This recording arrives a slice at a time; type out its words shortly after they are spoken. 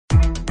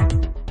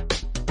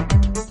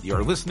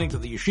You're listening to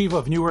the Yeshiva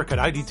of Newark at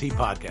IDT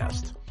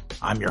podcast.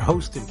 I'm your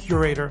host and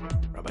curator,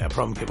 Rabbi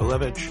Abram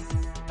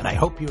Kibalevich, and I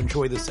hope you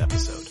enjoy this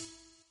episode.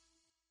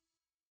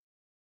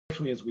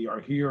 Especially as we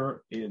are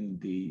here in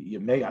the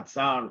Yemei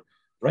Atzar,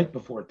 right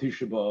before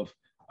Tisha B'Av,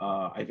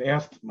 I've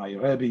asked my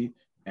Rebbe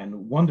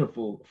and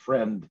wonderful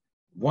friend,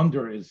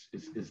 Wonder is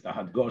the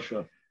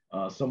Hadgosha,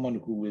 someone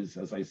who is,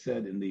 as I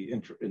said in the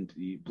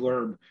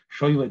blurb,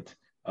 Shoylet,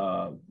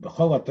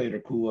 B'chol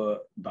HaTorah Kula,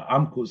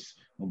 Ba'amkus,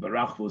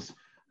 U'Berachvus,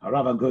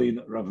 Rav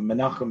Agoin, Rav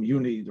Menachem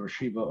Yuni, the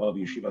Yeshiva of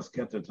Yeshivas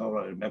Keter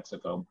Torah in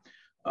Mexico,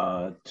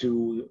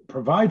 to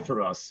provide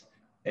for us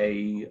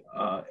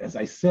as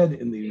I said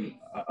in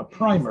a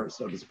primer,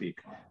 so to speak,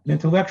 an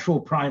intellectual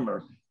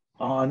primer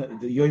on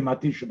the Yom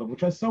HaTisha B'Av,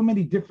 which has so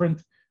many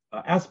different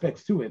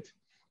aspects to it.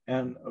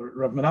 And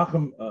Rav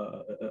Menachem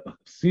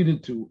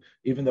acceded to,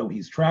 even though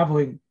he's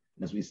traveling,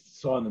 as we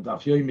saw in the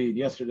Daf Yomi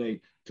yesterday,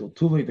 till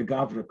Tule the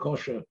Gavra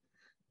Kosher,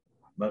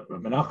 but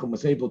Rav Menachem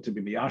was able to be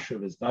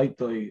miyashav as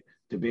daitoi,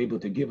 to be able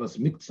to give us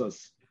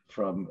miktzas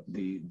from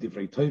the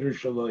Divrei Torah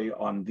Shaloi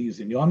on these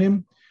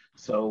inyonim.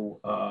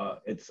 So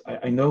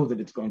I know that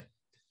it's going to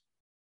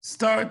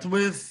start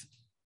with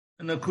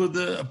a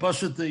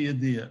Pashut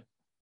Yediyah.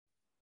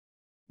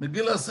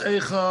 Megillas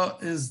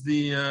Eicha is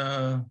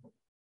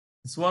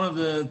it's one of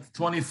the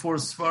 24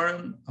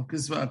 Sfarim of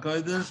Kisva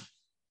HaKodesh.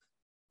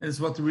 It's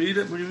what we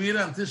read. We read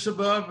on Tisha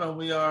B'Av, and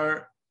we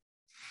are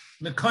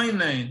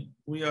mekaynein.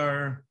 We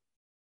are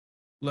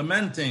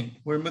lamenting.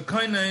 We're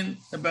mekaynein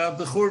about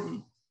the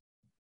Churban.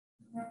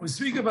 We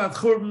speak about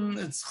Churban.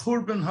 It's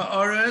Churban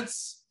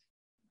Haaretz,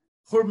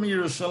 Churban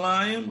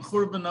Yerushalayim,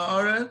 Churban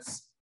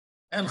Haaretz,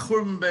 and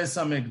Churban Beis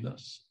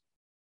Hamikdash.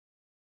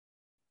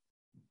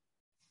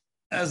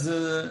 As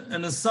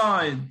an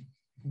aside,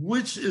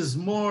 which is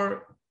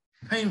more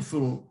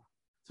painful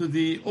to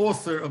the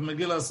author of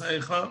Megillas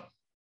Eicha?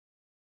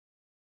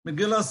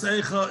 Megillas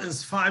Eicha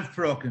is 5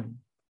 prokim.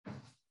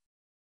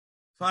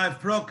 5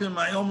 prokim,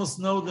 I almost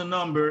know the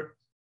number.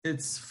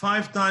 It's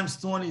 5 times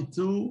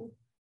 22,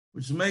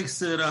 which makes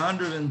it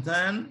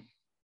 110,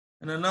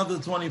 and another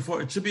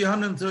 24. It should be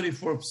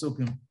 134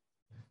 psukim.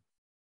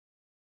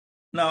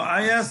 Now,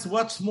 I asked,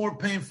 what's more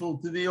painful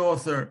to the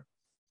author?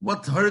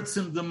 What hurts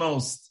him the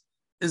most?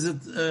 Is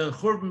it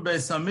Churban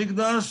Beis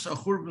Hamikdash or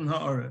Churban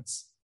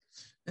Haaretz?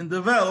 In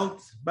the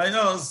Welt, by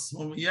us,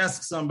 when we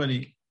ask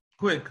somebody,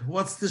 quick,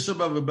 what's Tisha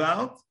B'Av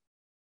about?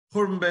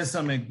 Churban Beis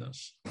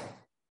Hamikdash.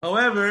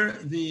 However,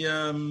 the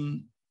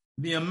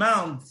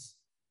amount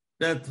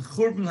that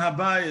Churban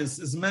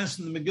Habayis is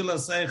mentioned in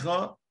Megillas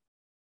Eicha,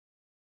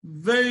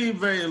 very,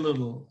 very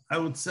little. I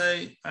would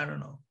say, I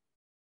don't know.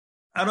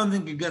 I don't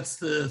think it gets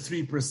to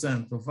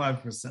 3% or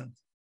 5%.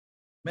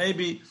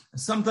 Maybe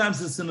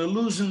sometimes it's an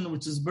illusion,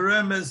 which is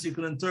beremes. You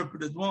can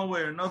interpret it one way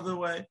or another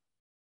way.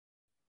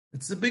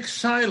 It's a big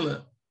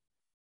shaila.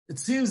 It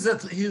seems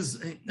that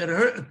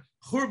Churban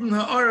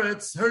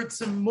Haaretz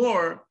hurts him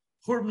more,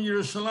 Churban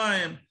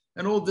Yerushalayim,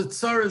 and all the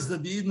tzaras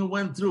that the Eden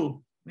went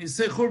through. When you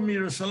say Churban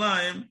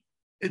Yerushalayim,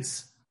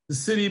 it's the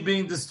city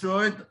being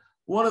destroyed.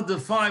 One of the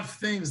 5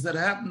 things that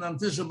happened on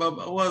Tisha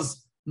B'Av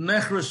was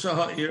Nechra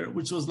Shaha'ir,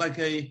 which was like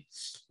a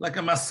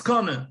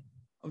maskana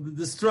of the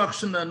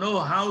destruction. There are no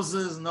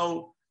houses,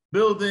 no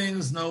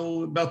buildings,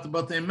 no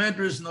Batei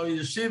Medrash, no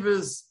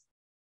yeshivas,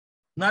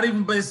 not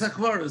even Beis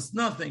HaKvaros,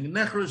 nothing.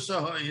 Nechra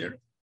Shaha'ir.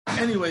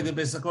 Anyway, the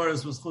Beis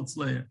HaKvaros was Chutz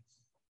Leir,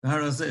 the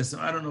Harazeh, so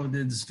I don't know if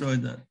they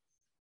destroyed that.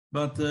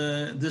 But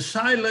the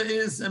shaila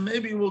is, and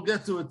maybe we'll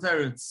get to a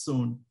teretz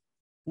soon,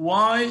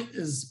 why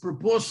is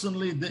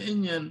proportionally the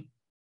inyan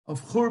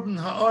of Churban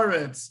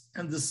Haaretz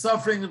and the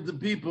suffering of the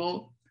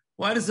people,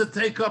 why does it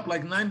take up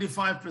like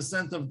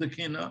 95% of the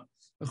kina?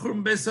 The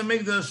Churban Beis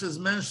Hamikdash is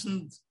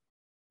mentioned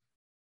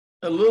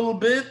a little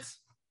bit,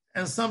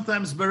 and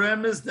sometimes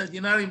beremes that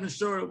you're not even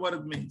sure what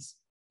it means.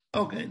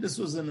 Okay, this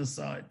was an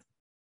aside.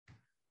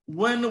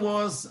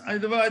 I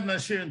divide my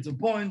share into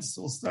points,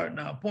 we'll start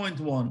now. Point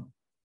 1.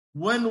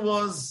 When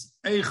was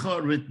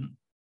Eicha written?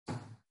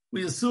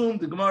 We assume,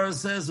 the Gemara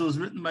says, it was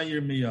written by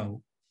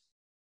Yirmiyahu.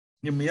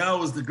 Yirmiyahu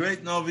was the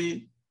great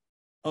Navi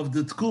of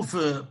the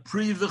Tkufa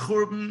pre the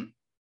Churban,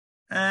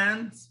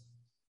 and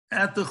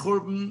at the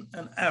Churban,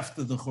 and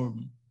after the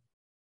Churban.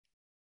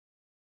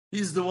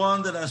 He's the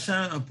one that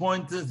Hashem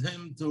appointed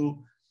him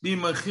to be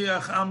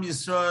Machiach Am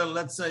Yisrael,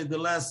 let's say the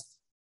last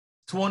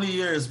 20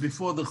 years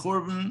before the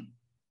Churban,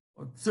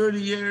 or 30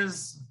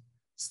 years,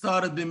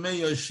 started Bimei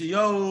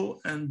Yoshiyahu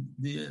and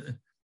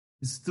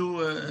his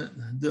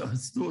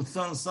two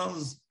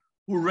sons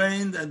who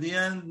reigned at the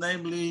end,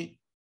 namely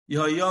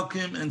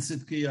Yehoyakim and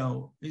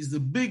Tzidkiyahu. He's the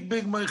big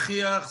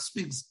Machiach,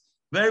 speaks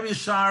very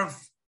sharp,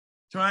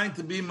 trying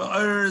to be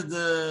Ma'ar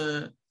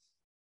the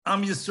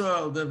Am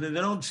Yisrael, that if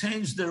they don't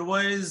change their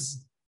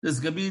ways,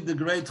 there's going to be the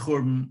great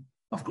Churban.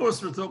 Of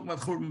course, we're talking about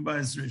Churban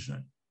Bayis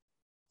Rishon.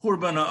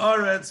 Churban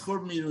Haaretz,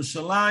 Churban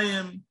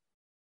Yerushalayim,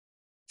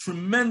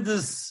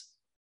 tremendous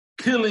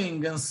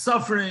killing and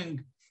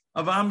suffering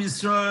of Am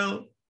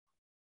Yisrael,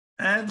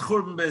 and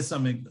Churban Beis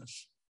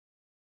Hamikdash.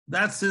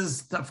 That's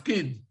his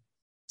tafkid.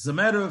 As a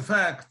matter of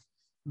fact,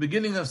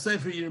 beginning of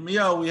Sefer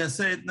Yirmiyahu, we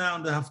say it now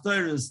in the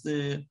Haftarahs,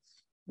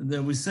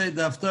 we say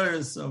the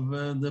Haftarahs of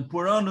the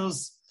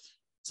Puranus.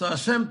 So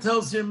Hashem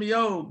tells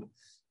Yirmiyahu,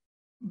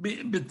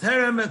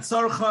 B'terem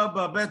etzarcha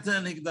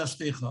ba'beten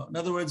hikdashticha. In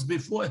other words,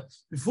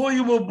 before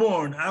you were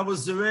born, I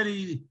was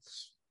already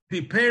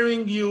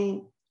preparing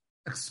you,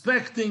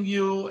 expecting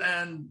you,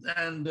 and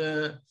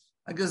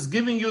I guess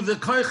giving you the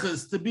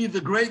koiches to be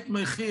the great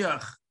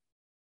Mechiach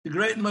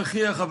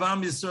of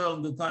Am Yisrael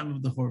in the time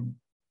of the Churban.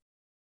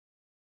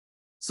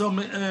 So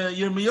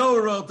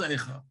Yirmiyahu wrote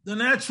Eicha. The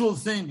natural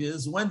thing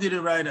is, when did he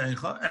write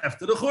Eicha?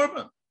 After the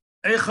Churban.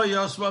 Eicha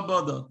Yashva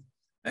Badot.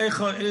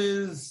 Eicha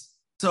is,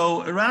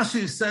 so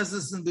Rashi says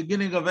this in the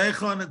beginning of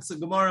Eicha, and it's a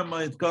Gemara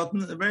Ma'it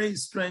Cotton, a very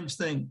strange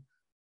thing.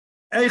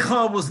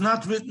 Eicha was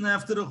not written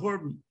after the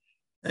Churban.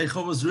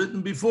 Eicha was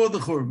written before the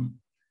Churban.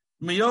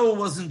 Yirmiyahu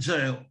was in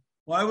jail.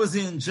 Why was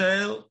he in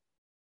jail?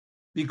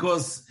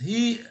 Because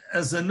he,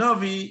 as a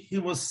Navi, he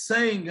was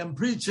saying and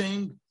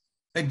preaching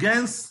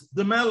against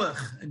the Melech,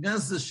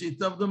 against the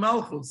Shita of the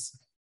Malchus.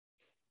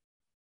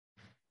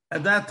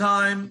 At that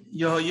time,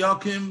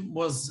 Yehoiakim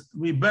was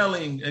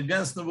rebelling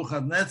against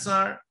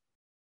Nebuchadnezzar.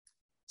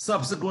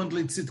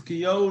 Subsequently,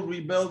 Tzidkiyahu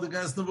rebelled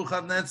against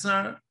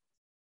Nebuchadnezzar.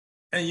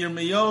 And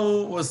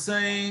Yirmiyahu was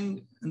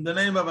saying, in the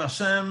name of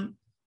Hashem,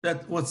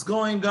 that what's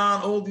going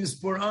on, all these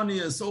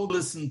Puranias, all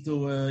listen to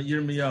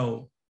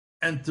Yirmiyahu.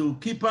 And to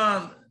keep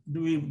on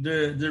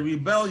the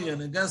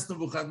rebellion against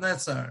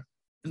Nebuchadnezzar,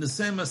 in the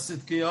same as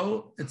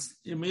Tzidkiyahu,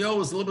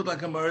 Yirmiyahu is a little bit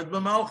like a Merid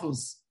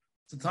B'Malchus.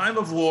 It's a time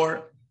of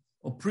war,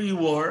 or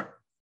pre-war,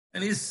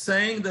 and he's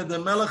saying that the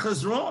Melech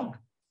is wrong.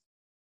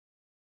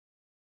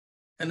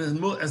 And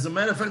as a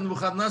matter of fact,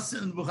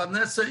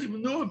 Nebuchadnezzar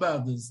even knew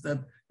about this, that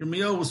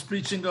Yirmiyahu was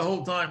preaching the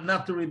whole time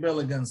not to rebel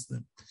against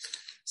him.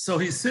 So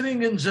he's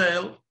sitting in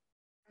jail.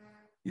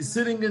 He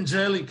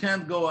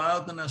can't go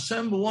out, and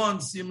Hashem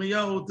wants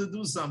Yirmiyahu to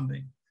do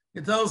something. He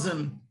tells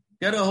him,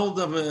 get a hold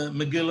of a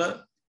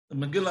Megillah, the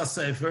Megillah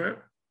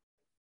Sefer,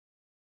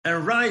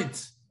 and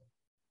write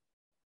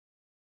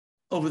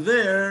over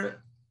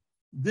there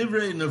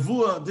Divrei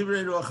Nevuah,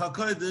 Divrei Ruach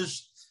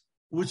HaKodesh,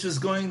 which is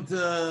going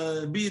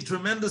to be a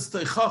tremendous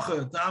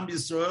teichacha to Am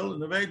Yisrael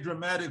in a very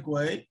dramatic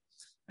way,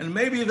 and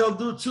maybe they'll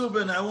do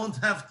tshuva, and I won't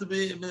have to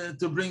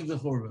bring the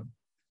Churban.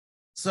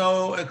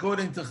 So,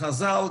 according to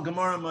Chazal,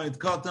 Gemara Ma'it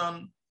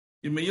Katan,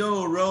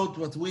 Yirmiyahu wrote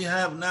what we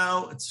have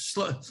now. It's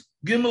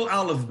Gimel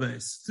Aleph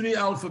Beis, 3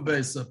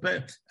 alphabets: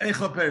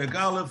 Eicha Perek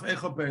Aleph,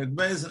 Eicha Perek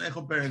Beis, and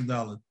Eicha Perek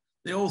Dalet.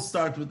 They all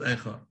start with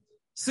Eicha.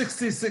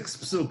 66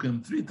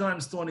 psukim, 3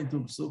 times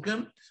 22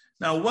 psukim.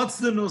 Now, what's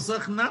the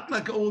nusach? Not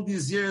like all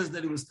these years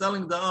that he was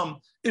telling the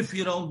if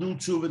you don't do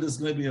tshuva, there's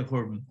going to be a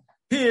Churban.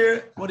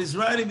 Here, what he's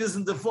writing is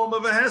in the form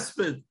of a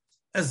hesped,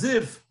 as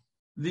if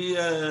the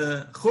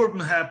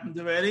Churban happened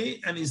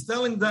already, and he's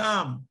telling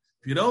the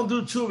if you don't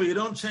do tshuva, you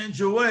don't change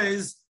your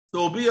ways,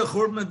 there will be a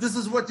Churban, and this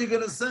is what you're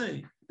going to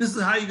say. This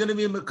is how you're going to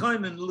be a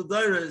Mekayman,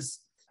 L'dairis,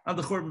 on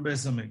the Churban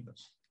Beis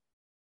HaMikdash.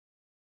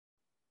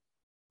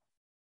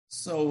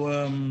 So,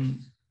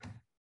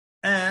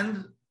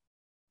 and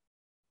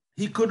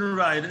he couldn't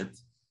write it,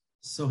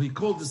 so he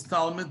called his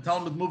Talmud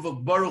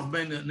Muvak Baruch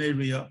ben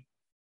Neriah,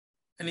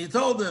 and he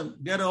told him,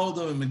 get a hold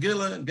of a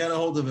Megillah, get a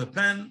hold of a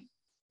pen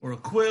or a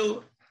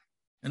quill,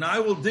 and I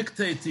will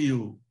dictate to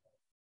you.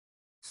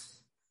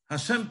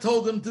 Hashem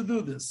told him to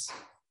do this.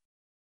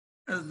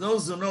 As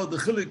those who know the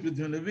chilik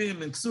between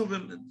Nevi'im and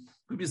Ksuvim, it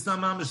could be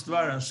some mamish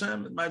dvar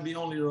Hashem, it might be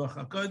only Ruach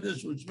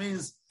HaKodesh, which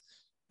means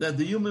that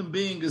the human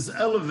being is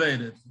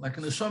elevated, like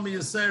in the Neshama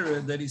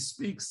Yisera, that he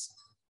speaks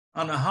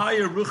on a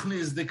higher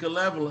ruchnisdika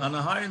level, on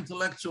a higher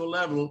intellectual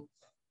level,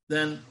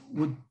 than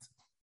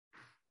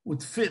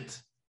would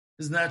fit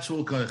his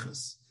natural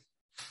koiches.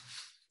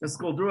 That's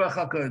called Ruach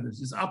HaKodesh.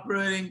 He's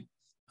operating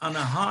on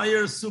a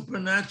higher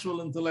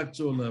supernatural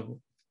intellectual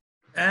level.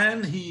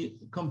 And he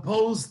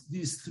composed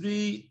these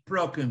 3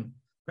 prokim,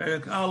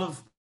 Perek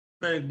Aleph,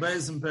 Perek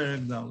Beis, and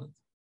Perek Dalet.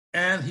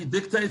 And he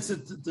dictates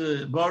it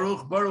to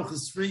Baruch. Baruch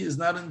is free, he's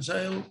not in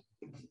jail.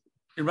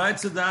 He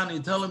writes it down, he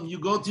tells him, you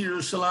go to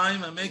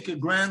Yerushalayim and make a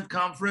grand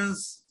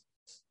conference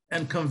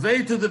and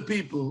convey to the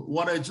people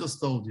what I just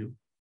told you.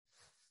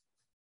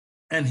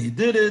 And he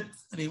did it,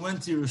 and he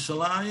went to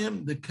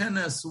Yerushalayim. The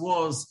kenes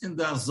was in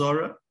the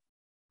Azorah.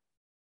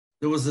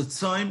 There was a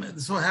time,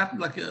 this what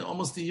happened like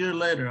almost a year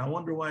later. I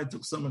wonder why it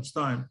took so much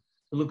time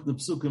to look at the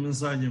psukim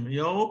inside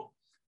Yirmiyahu.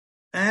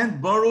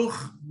 And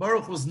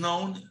Baruch was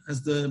known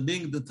as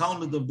being the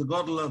Talmud of the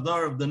Gadol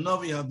Hadar, of the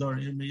Navi Hadar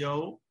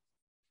Yirmiyahu.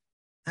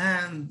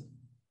 And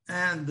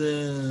at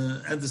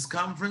this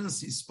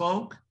conference, he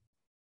spoke,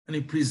 and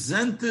he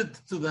presented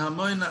to the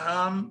Hamoin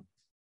Ha'am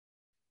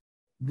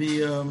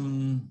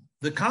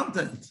the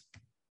content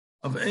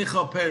of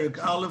Eicha Perek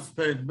Aleph,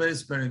 Perek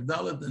Beis, Perek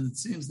Dalet, and it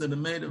seems that it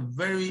made a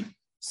very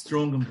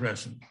strong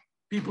impression.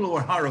 People were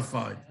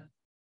horrified.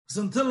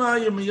 So until now,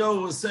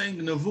 Yirmiyahu was saying,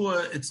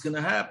 Nevuah, it's going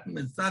to happen,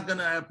 it's not going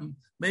to happen,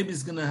 maybe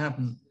it's going to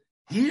happen.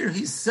 Here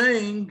he's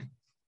saying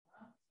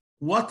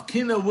what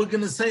kina we're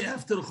going to say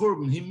after the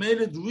Churban. He made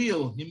it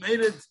real. He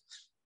made it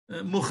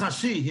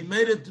muchashi. He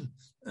made it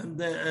and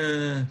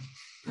the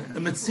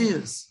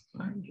Metzias.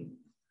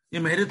 He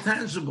made it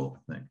tangible.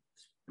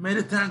 He made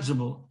it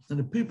tangible. And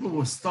the people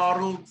were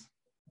startled,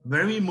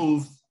 very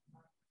moved.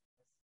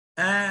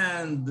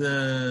 And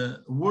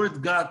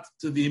word got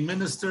to the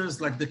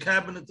ministers, like the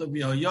cabinet of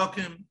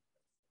Yehoiakim.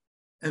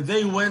 And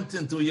they went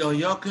into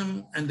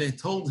Yehoiakim and they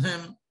told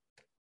him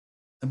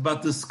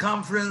about this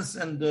conference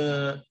and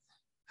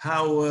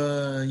how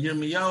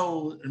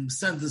Yirmiyahu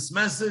sent this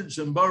message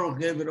and Baruch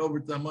gave it over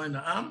to Amay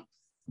Na'am.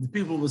 The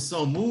people were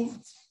so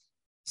moved.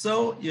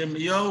 So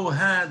Yirmiyahu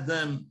had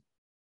them,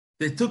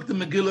 they took the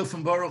Megillah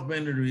from Baruch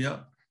ben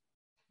Neriah.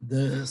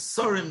 The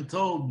Sorim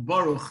told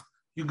Baruch,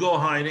 you go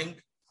hiding,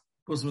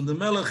 because when the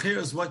Melech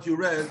hears what you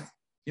read,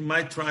 he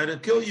might try to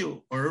kill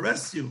you or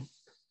arrest you.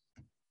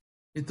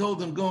 He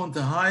told him, go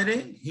into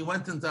hiding. He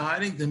went into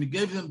hiding. Then he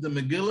gave them the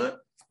Megillah,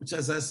 which,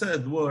 as I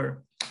said,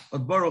 were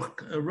what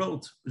Baruch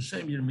wrote,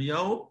 B'Shem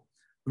Yirmiyahu,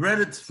 read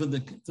it to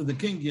the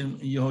king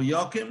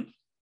Yehoiakim,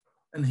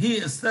 and he,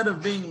 instead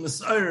of being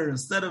mis'ayr,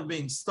 instead of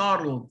being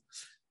startled,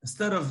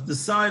 instead of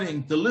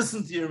deciding to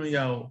listen to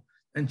Yirmiyahu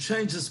and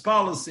change his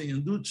policy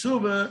and do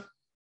tshuva,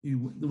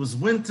 there was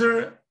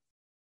winter, it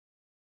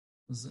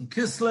was in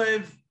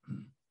Kislev,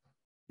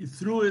 he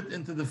threw it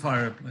into the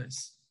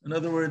fireplace. In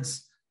other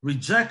words,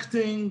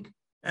 rejecting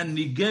and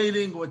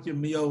negating what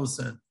Yirmiyahu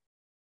said.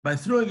 By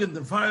throwing it in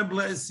the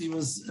fireplace, he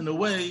was, in a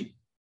way,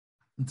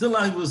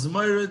 until he was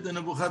married in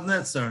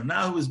Nebuchadnezzar.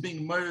 Now he was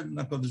being married in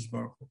HaKadosh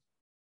Baruch Hu.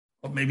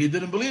 Or maybe he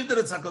didn't believe that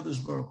it's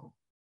HaKadosh Baruch Hu.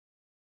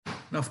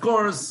 And of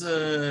course,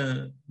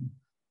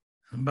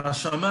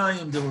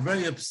 B'Shamayim, they were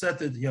very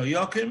upset at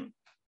Yehoiakim.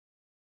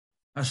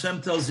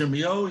 Hashem tells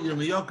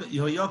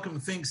Yehoiakim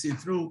thinks he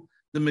threw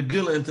the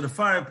Megillah into the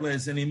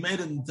fireplace and he made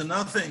it into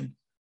nothing.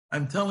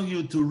 I'm telling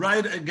you to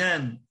write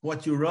again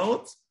what you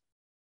wrote,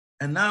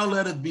 and now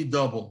let it be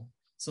double.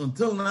 So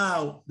until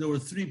now, there were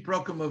 3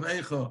 prokim of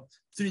Eicha,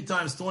 3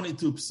 times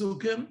 22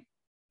 psukim.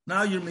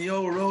 Now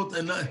Yirmiyahu wrote,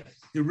 and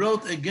he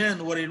wrote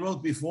again what he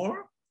wrote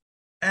before.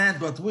 And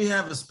what we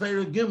have as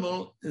Perek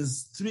Gimel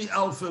is 3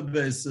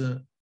 alphabets.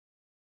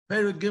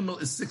 Perek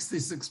Gimel is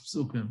 66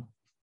 psukim.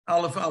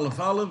 Aleph, Aleph,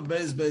 Aleph,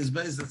 Beis, Beis,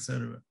 Beis,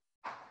 etc.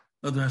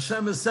 But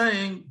Hashem is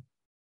saying,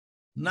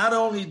 not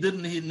only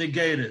didn't he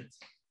negate it,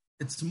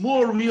 it's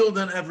more real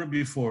than ever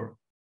before.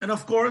 And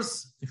of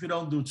course, if you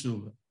don't do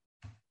tshuva.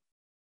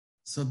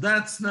 So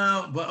that's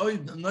now,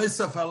 that's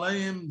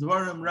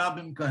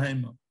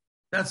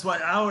why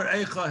our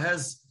Eicha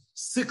has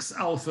 6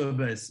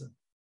 alphabets.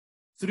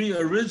 3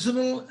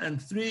 original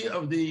and 3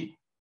 of the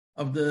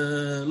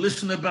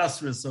Lishna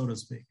Basra, so to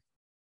speak.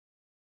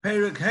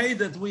 Perek Hey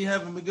that we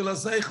have in Megillah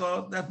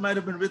Eicha, that might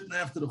have been written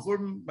after the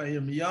Churban by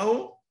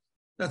Yirmiyahu.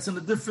 That's in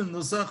a different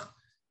nusach.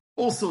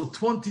 Also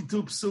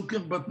 22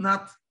 psukim, but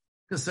not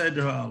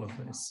Keseder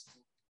HaAlefes.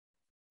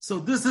 So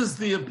this is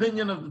the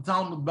opinion of the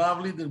Talmud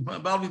Bavli. The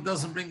Bavli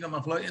doesn't bring a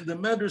machlok. In the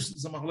Medrash,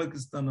 it's a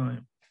machlokes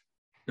Tanoim.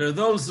 There are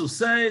those who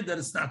say that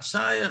it's not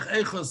Shayach.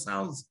 Eicha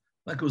sounds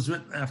like it was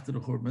written after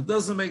the Churban. It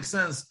doesn't make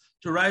sense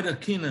to write a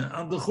Kina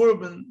on the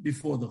Churban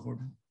before the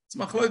Churban. It's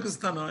machlokes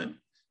Tanoim.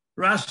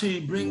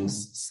 Rashi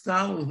brings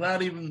Stam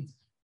without even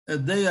a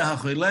Deya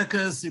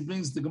HaChoylekes. He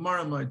brings the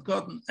Gemara Moed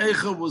Katan.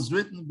 Eicha was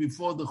written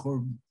before the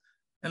Churban.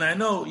 And I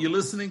know you're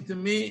listening to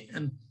me,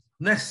 and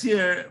next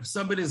year, if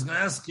somebody's going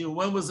to ask you,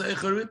 when was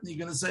Eicha written, you're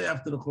going to say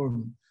after the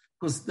Churban.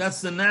 Because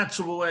that's the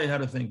natural way how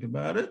to think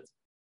about it.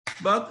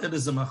 But it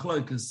is a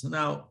machlokes.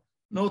 Now,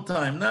 no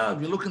time. Now,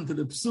 if you look into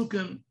the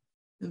Psukim,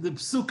 in the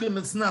Psukim,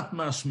 it's not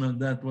mashma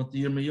that what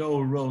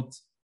Yirmiyahu wrote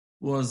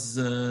was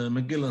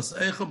Megillas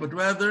Eicha, but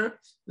rather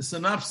the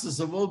synopsis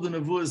of all the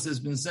Nevuahs has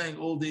been saying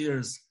all the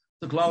years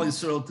to Klal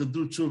Yisrael to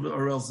do tshuva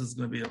or else it's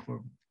going to be a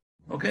Churban.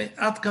 Okay,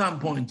 Atkan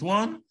point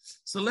 1.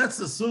 So let's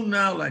assume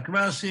now, like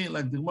Rashi,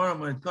 like the Gemara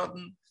Moed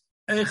Katan,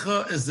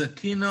 Eicha is a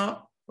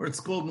kina, or it's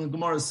called in the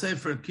Gemara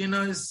Sefer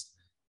Kinos,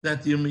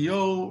 that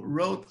Yirmiyahu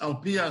wrote Al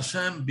Pi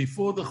Hashem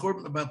before the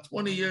Churban, about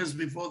 20 years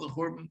before the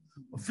Churban,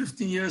 or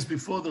 15 years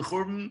before the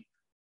Churban.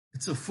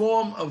 It's a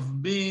form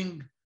of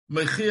being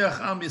Mechiach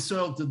Am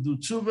Yisrael to do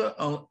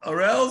tshuva,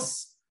 or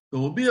else there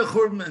will be a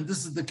Churban, and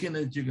this is the kina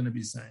that you're going to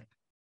be saying.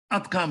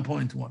 Atkan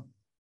point 1.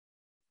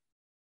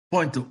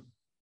 Point 2.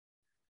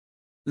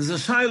 There's a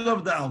Shaila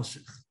of the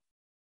Alshich.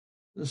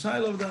 The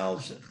Shaila of the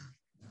Alshich.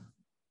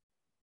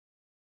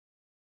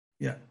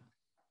 Yeah.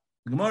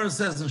 The Gemara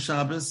says in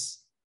Shabbos,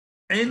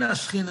 Ein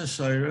Ashchina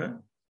Shoyre,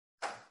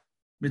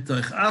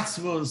 mitoich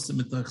Atzvos,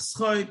 mitoich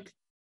Schoik,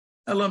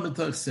 Ela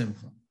mitoich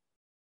Simcha.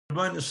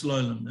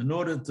 In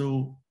order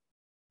to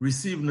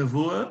receive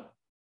Nevuah,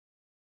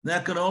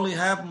 that can only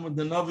happen when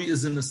the Navi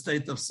is in a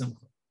state of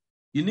Simcha.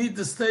 You need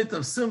the state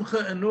of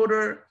Simcha in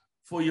order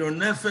for your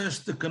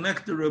Nefesh to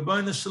connect to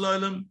Rabbeinu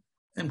Shalom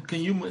and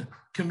can you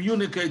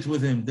communicate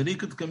with him, that he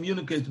could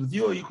communicate with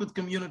you or you could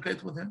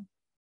communicate with him.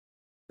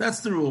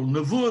 That's the rule.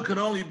 Nevuah can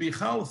only be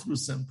chal through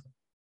Simcha.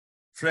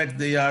 Frek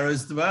de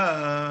Yaris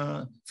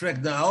Dva,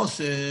 Frek de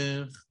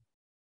Alshich.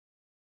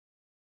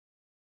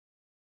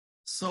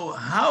 So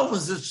how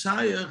is it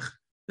Shayach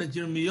that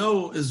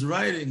Yirmiyahu is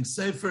writing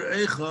Sefer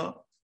Eicha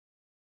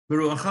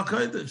Beruach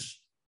HaKodesh.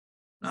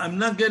 I'm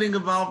not getting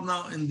involved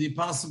now in the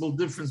possible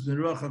difference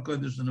between Ruach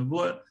HaKodesh and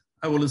Nevuah.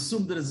 I will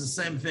assume that it's the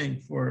same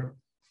thing for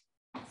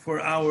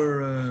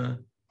our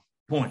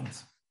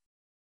point.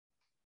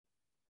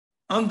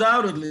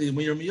 Undoubtedly,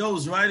 when Yirmiyahu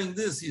is writing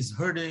this, he's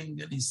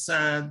hurting and he's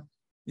sad.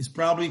 He's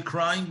probably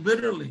crying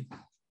bitterly.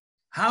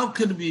 How's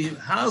it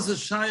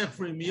shayach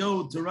for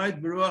Yirmiyahu to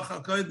write Beruach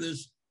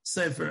HaKodesh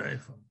Sefer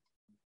Eicha?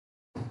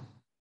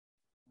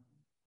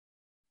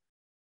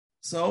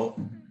 So,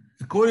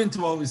 according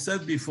to what we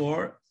said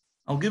before,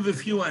 I'll give a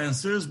few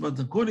answers, but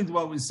according to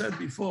what we said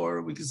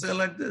before, we can say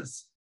like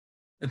this.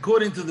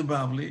 According to the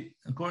Bavli,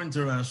 according to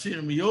Rashi,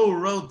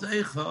 Yirmiyahu wrote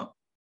Eicha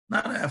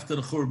not after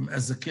the Churban,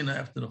 as a kinna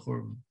after the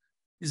Churban.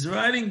 He's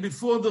writing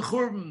before the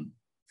Churban.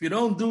 If you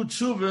don't do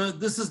tshuva,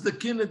 this is the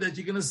kinna that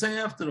you're going to say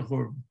after the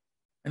Churban.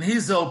 And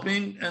he's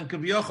hoping, and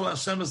Kaviyachal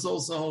Hashem is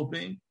also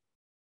hoping,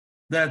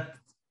 that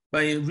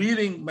by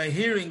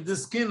hearing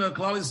this kinna,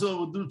 Klal Yisrael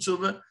will do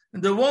tshuva,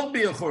 and there won't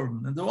be a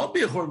Churban, and there won't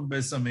be a Churban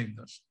Beis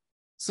Hamikdash.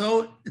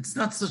 So it's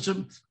not such a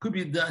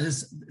big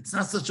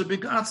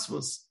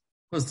atzvus,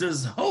 because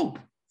there's hope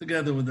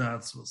together with the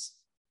atzvus.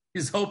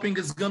 He's hoping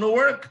it's going to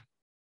work.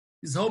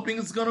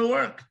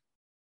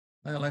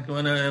 Like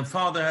when a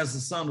father has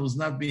a son who's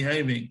not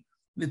behaving,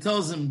 and he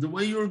tells him, the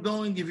way you're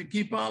going, if you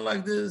keep on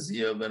like this,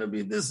 you're going to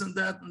be this and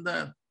that and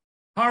that.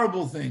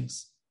 Horrible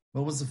things.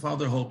 What was the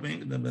father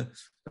hoping? That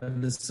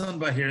the son,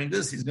 by hearing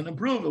this, he's going to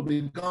improve. He'll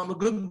become a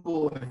good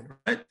boy,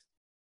 right?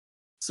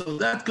 So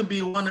that could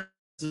be one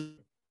answer.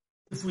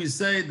 If we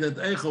say that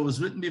Eicha was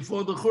written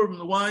before the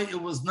Churban, why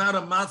it was not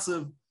a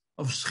matzav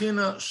of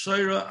Shechina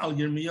Shoira al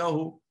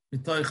Yirmiyahu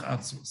mitoich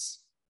atzvus.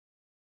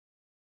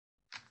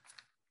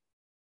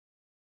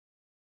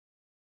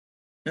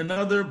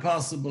 Another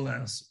possible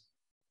answer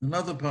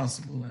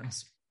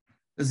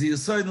is the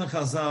Yesod in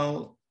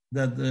Chazal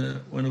that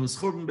when it was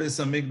Churban Beis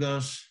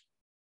Hamikdash,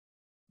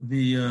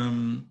 the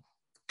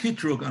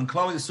Kitruk on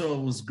Klal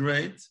Yisrael was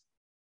great,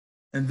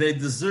 and they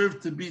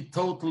deserved to be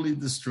totally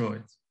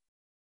destroyed.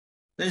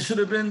 They should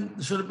have been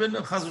a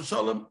Chas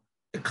v'Shalom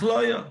a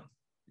kloya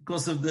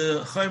because of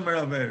the Chaymer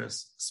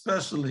Averis,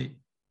 especially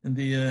in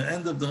the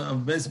end of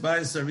Beis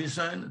Bayis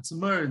Arishain. It's a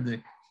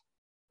murder.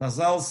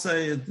 Chazal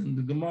say it in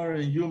the Gemara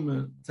in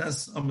Yuma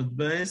Tes Amid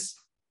Beis,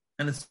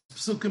 and it's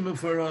Psukim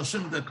for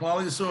Hashem that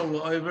Klal Yisrael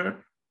will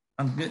over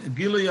and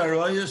Gilui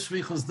Aroya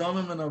Shvichus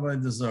Damim and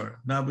Avodah Zarah.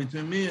 Now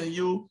between me and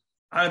you,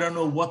 I don't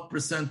know what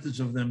percentage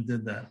of them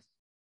did that.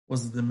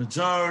 Was it the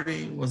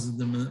majority? Was it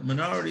the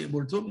minority?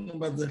 We're talking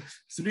about the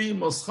three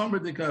most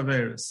chamerdik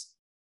averis.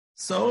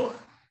 So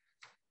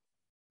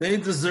they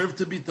deserve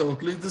to be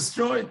totally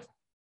destroyed.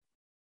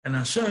 And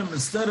Hashem,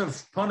 instead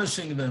of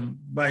punishing them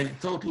by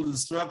total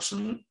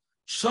destruction,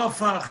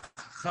 shafach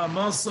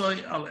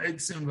chamasoi al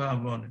etzim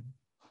va'avonim.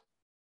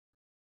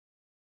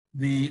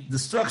 The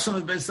destruction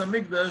of Beis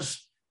Hamikdash,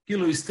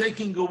 Kilu is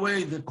taking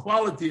away the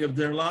quality of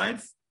their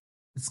life.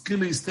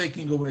 Kilu is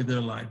taking away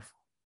their life.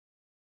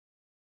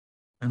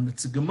 And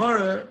it's a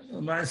Gemara,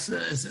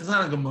 it's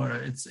not a Gemara,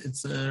 it's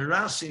a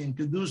Rashi in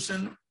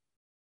Kedushin.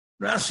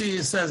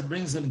 Rashi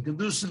brings it in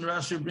Kedushin,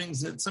 Rashi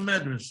brings it, it's a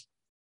Medrash.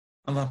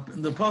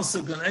 In the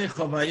Pasuk, in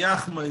Eicha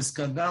vayachma is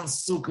kagan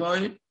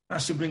Sukkoi,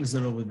 Rashi brings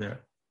it over there.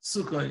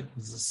 Sukkoi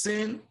is a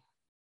sin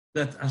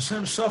that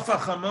Hashem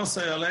shofach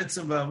hamosai al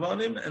etzim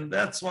va'avonim, and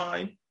that's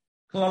why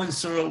Klal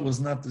Yisrael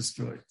was not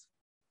destroyed.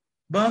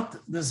 But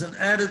there's an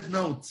added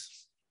note.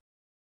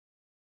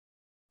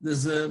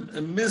 There's a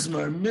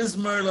mizmar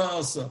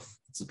la'asaf.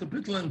 It's a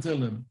kapitel in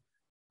Tehillim.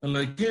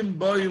 Elokim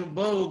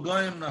bo'u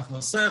goyim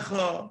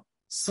nachlasecha,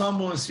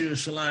 samu es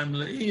Yerushalayim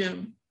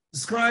le'iyim,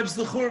 describes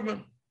the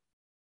Churban.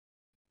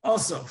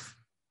 Asaf.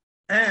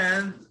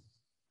 And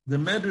the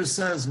Medrash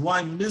says,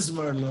 why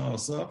mizmar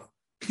la'asaf?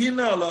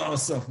 Kina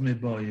la'asaf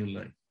mi'ba'u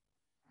yulei.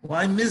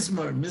 Why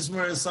mizmar?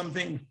 Mizmar is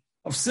something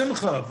of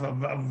simcha,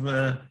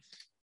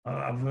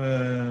 of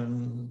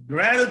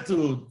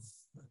gratitude,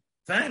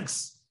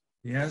 thanks.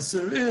 The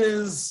answer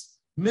is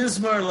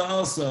Mizmar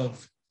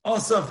la'asaf.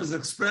 Asaf is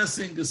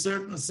expressing a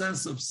certain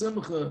sense of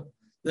simcha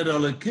that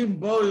Elokim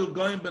bo'u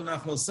goyim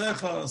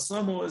benachlosecha,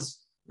 samu is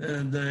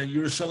the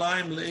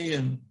Yerushalayim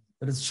le'iyim,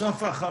 that it's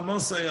shafach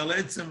hamosai al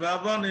etzim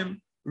va'avonim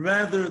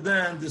rather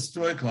than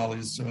destroy Klal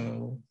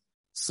Yisrael.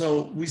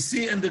 So we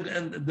see, and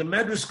the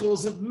Medrash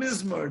calls it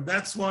Mizmar.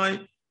 That's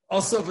why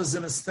Asaf is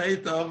in a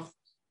state of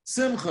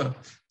simcha.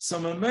 So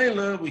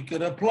Mamela, we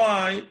could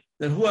apply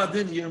that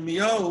Huadin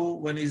Yirmiyahu,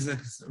 when he's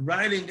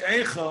writing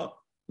Eicha,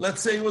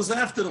 let's say it was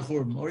after the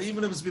Churban, or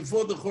even if it's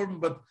before the Churban,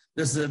 but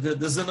there's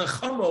an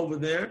Echam over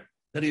there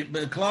that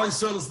Klal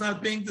Yisrael is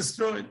not being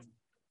destroyed.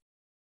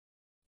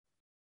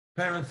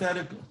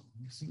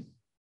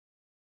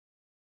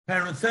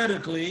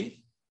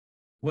 Parenthetically,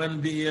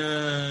 when the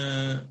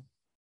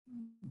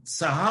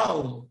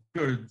Sahal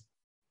occurred,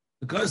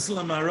 the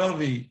Kosel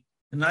Maravi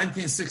in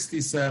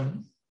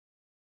 1967,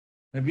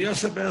 Rabbi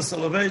Yoshe Ber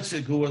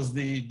Soloveitchik, who was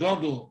the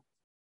Godel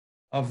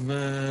of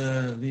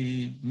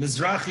the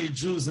Mizrahi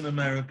Jews in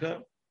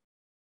America,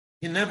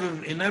 he never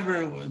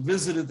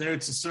visited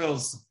Eretz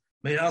Yisrael's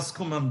Me'as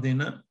Kum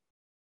Hamdina,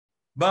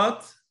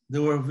 But they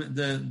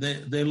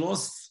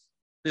lost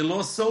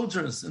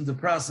soldiers in the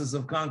process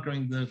of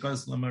conquering the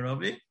Kaisel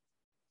Maravi.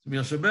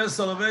 So Yosheber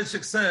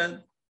Soloveitchik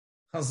said,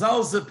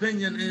 Chazal's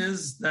opinion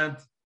is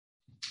that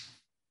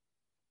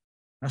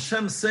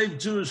Hashem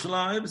saved Jewish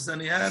lives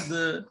and he had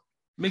the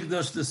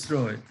Mikdash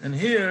destroyed. And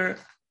here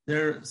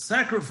they're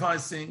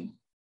sacrificing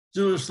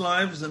Jewish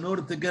lives in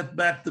order to get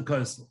back the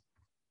Kaisel.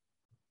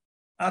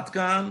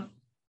 Atkan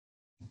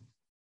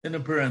in a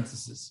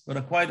parenthesis,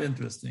 but quite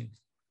interesting.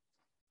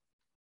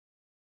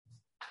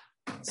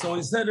 So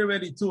he said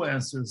already two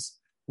answers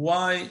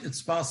why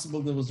it's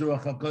possible there was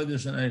Ruach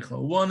HaKodesh and Eicha.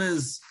 One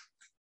is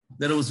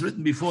that it was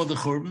written before the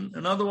Churban.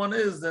 Another one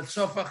is that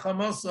Shafach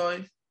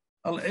HaMosai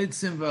al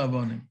Eitzim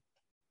v'Avonim.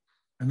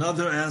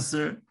 Another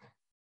answer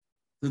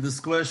to this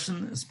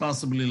question is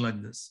possibly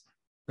like this.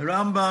 The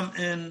Rambam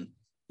in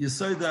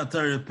Yesod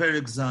HaTorah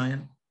Perek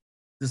Zayin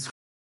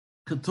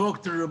could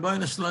talk to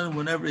Rabbeinu Shalom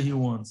whenever he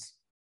wants.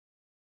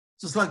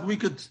 Just like we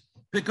could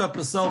pick up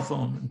a cell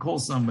phone and call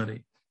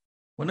somebody.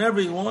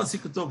 Whenever he wants, he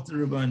could talk to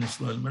Rabbeinu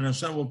Shalom, and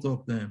Hashem will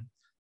talk to him.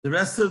 The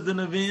rest of the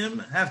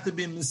Nevi'im have to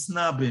be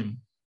misnabim.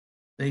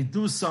 They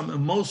do some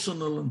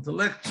emotional,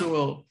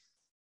 intellectual,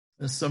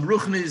 some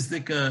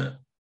ruchnisdik,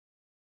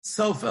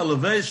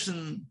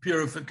 self-elevation,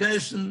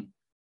 purification,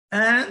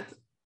 and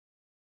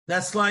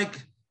that's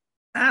like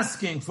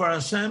asking for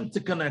Hashem to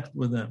connect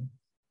with them.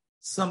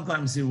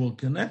 Sometimes he will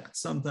connect,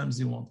 sometimes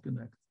he won't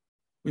connect.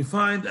 We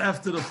find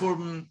after the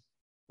Churban,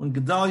 when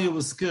Gedaliah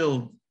was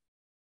killed,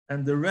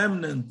 and the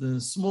remnant,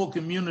 the small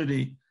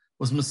community,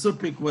 was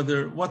mesupik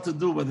what to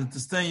do, whether to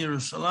stay in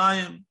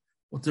Yerushalayim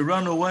or to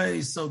run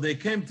away. So they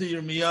came to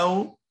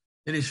Yirmiyahu,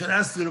 and he should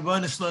ask the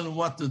Rebbeinu Shalom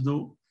what to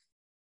do.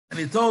 And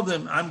he told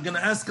them, I'm going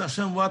to ask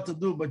Hashem what to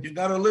do, but you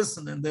got to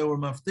listen. And they were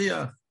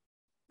maftiach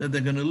that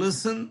they're going to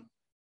listen.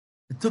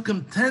 It took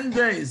him 10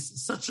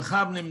 days. Such a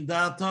chavnim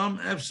datam,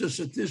 efshe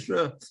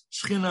shetishra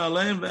shchina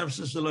aleim,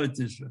 ve'efshe shaloi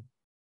tishra.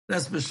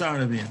 That's Bashar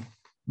Nevi'im.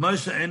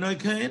 Moshe Enoi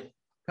Kain,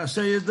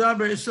 Kasher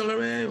Yedaber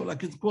Yishalei,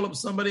 like he'd call up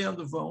somebody on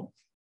the phone.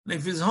 And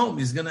if he's home,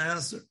 he's going to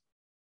answer.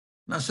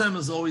 And Hashem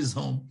is always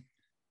home.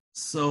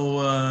 So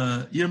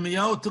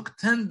Yirmiyahu took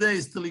 10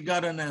 days till he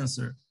got an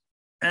answer.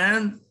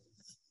 And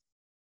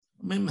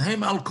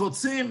Heim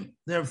al-Kotzim,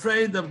 they're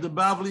afraid of the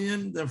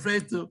Bavlian, they're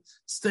afraid to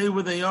stay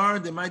where they are,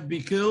 they might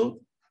be killed.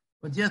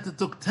 But yet it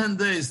took 10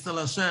 days till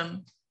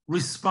Hashem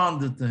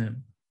responded to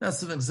him.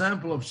 That's an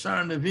example of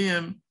Shar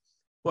Nevi'im,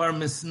 who are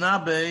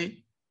misnabe.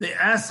 They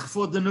ask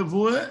for the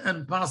nevuah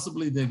and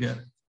possibly they get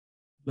it.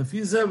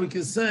 Lefizeh, we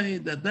can say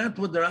that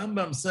what the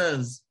Rambam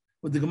says,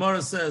 what the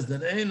Gemara says,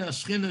 that Ein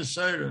Hashchina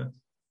Shaira,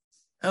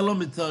 Elo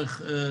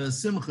Mitach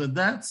Simcha,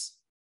 that's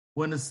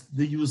when it's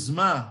the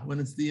Yuzma, when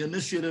it's the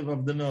initiative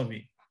of the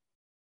Navi.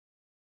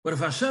 But if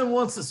Hashem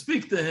wants to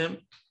speak to him,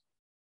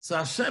 so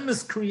Hashem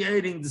is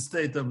creating the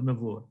state of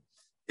nevuah.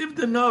 If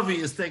the Navi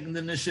is taking the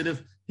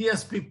initiative, he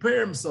has to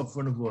prepare himself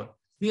for nevuah.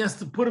 He has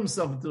to put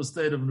himself into a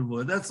state of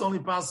nevuah. That's only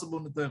possible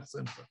in the Tech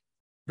Simcha.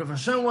 But if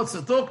Hashem wants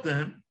to talk to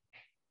him,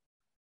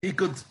 he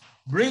could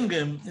bring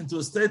him into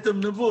a state of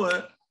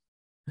nevuah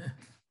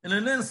in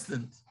an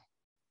instant.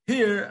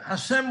 Here,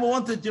 Hashem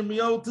wanted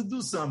Yirmiyahu to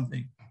do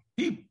something.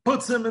 He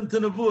puts him into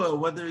nevuah,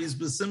 whether he's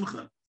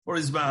b'simcha or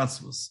he's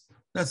ba'atzvus.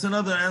 That's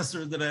another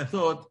answer that I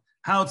thought,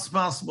 how it's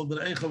possible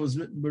that Eicha was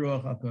written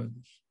B'Ruach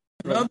HaKodesh.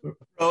 Another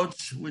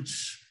approach,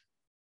 which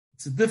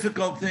it's a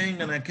difficult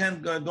thing, and I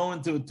can't go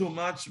into it too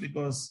much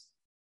because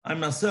I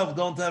myself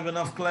don't have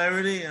enough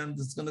clarity, and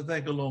it's going to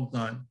take a long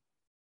time.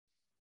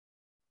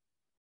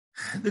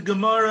 The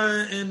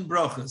Gemara in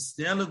Brachos,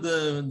 the end of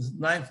the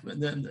ninth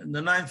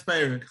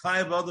parak,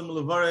 Chayav Adam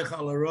levarech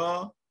al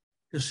hara,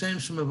 kashem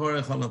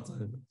shemevarech al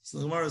hatov. So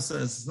the Gemara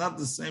says it's not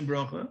the same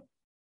bracha.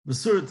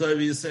 B'sur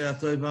tov you say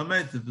hatov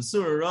ha'metiv.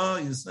 B'sur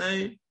hara you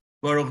say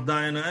baruch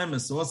dayan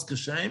ha'emes. So what's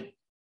kashem?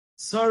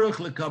 Sarich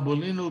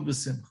lekabulinu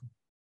b'simcha.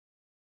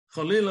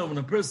 Chalila, when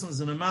a person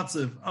is in a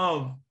matzav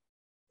of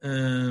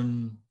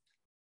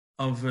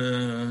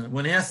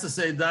when he has to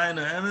say dayan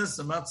ha'emes,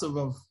 a matzav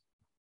of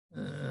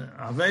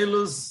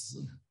Avelus,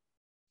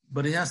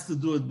 but he has to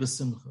do it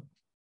b'simcha.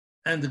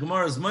 And the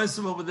Gemara is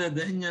ma'asav over there,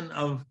 the inyan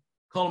of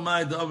Kol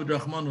Mai David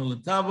Rahman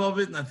L'Tav of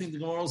it, and I think the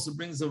Gemara also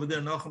brings over there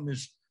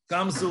Nachamish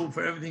Gamsu,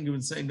 for everything you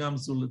would say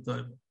Gamsu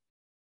L'Tav,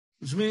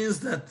 which means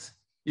that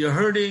you're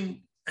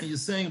hurting and you're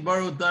saying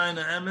Baruch Dayan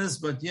Emes,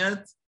 but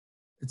yet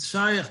it's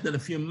shaykh that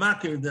if you're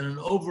makir, then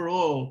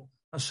overall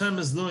Hashem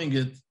is doing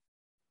it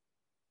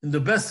in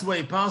the best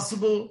way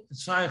possible.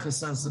 It's shaykh a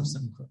sense of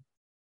simcha.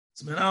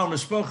 So in our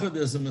mishpacha,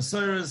 there's a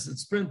Messiris,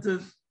 it's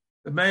printed.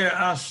 The Meir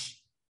Ash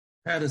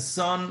had a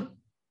son.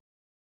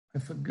 I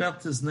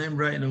forgot his name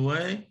right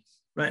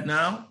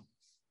now.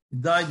 He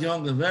died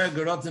young, a very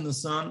garotin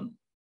son.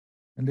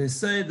 And they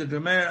say that the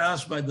Meir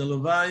Ash by the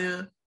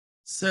Levaya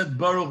said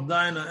Baruch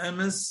Dayan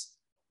Emes,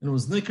 and it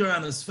was nicker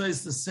on his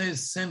face the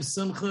same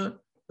simcha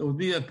that would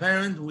be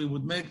apparent. We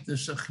would make the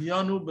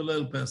Shechianu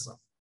B'Leil Pesach.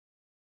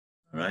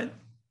 All right?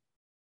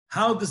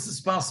 How this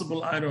is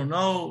possible, I don't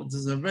know. It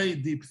is a very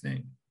deep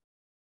thing.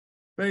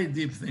 Very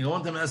deep thing. I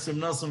want to ask him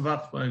Nelson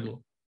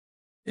Wachtfeigl.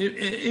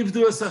 If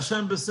do es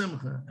Hashem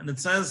b'simcha, and it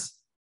says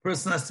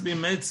person has to be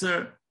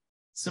meitzer,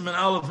 Siman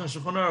Aleph and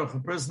Shulchan Aruch, a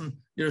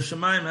person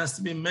Yerushalayim has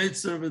to be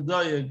meitzer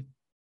v'dayeg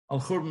al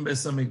Churban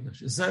Beis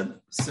Hamikdash. It said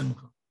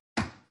simcha.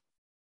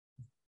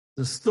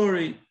 The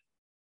story,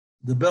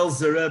 the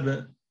Belzer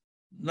Rebbe,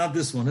 not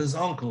this one, his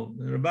uncle,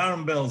 the Reb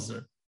Aaron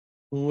Belzer,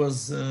 who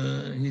was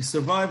he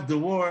survived the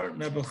war,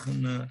 Nebuch,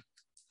 and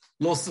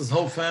lost his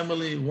whole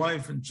family,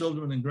 wife and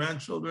children and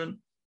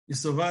grandchildren. He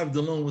survived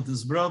alone with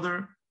his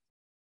brother.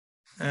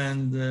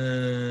 And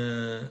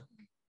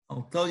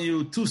I'll tell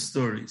you two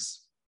stories.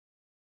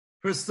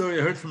 First story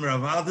I heard from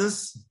Rav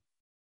Adis,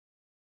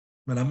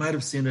 but I might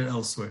have seen it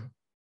elsewhere.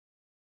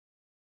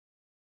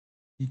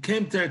 He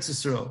came to Eretz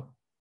Yisrael,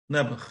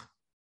 Nebuch,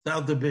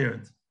 without the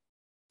beard.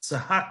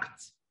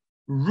 Tzahakt,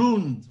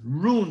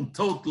 ruined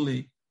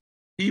totally.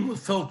 He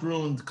felt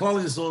ruined. Klal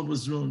Yisrael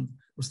was ruined.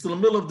 Was still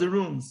in the middle of the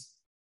ruins.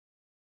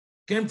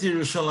 Came to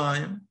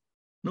Yerushalayim.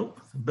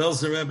 Nope,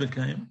 Belzer Rebbe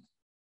came.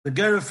 The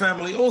Gerer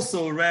family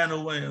also ran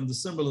away under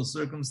similar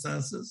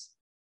circumstances.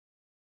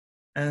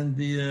 And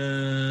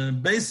the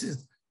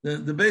basis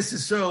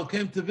Yisrael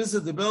came to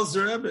visit the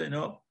Belzer Rebbe,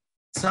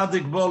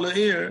 Tzaddik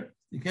Bola'ir,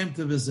 he came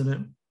to visit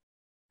him.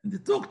 And they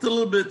talked a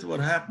little bit what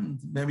happened.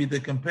 Maybe they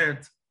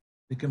compared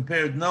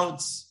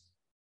notes.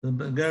 The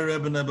Gerer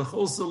Rebbe Nebuch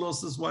also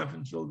lost his wife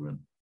and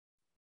children.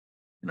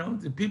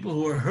 The people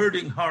who are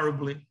hurting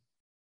horribly.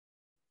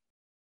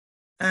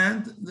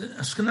 And the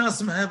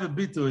Ashkenazim have a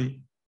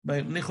bitui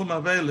by Nichum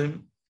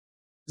Avelim,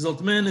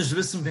 zult men nicht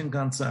wissen von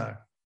Ganzar.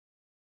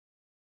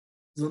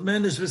 Zult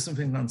men nicht wissen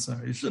von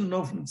Ganzar. You shouldn't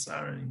know from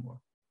Tsar anymore.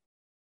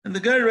 And the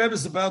Gerer Rebbe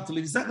is about to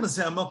leave. He's not going to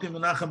say Amokim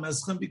Menachem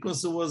Eschem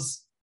because it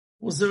was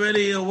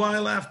already a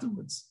while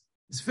afterwards.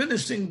 He's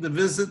finishing the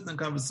visit and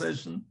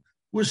conversation,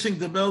 wishing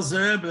the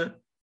Belzer Rebbe,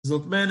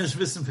 zult men nicht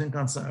wissen von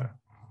Ganzar.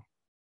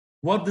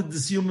 What did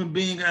this human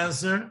being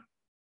answer?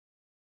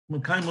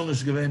 Man kein Mal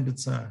nicht gewähnt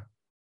bezahlt.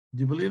 Do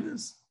you believe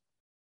this?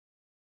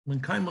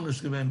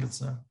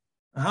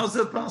 How's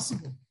that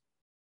possible?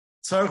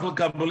 So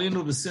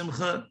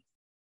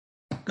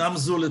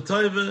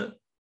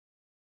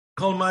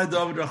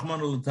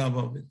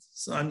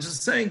I'm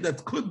just saying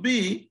that could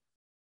be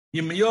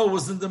Yirmiyahu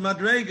was in the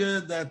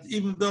Madrega that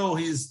even though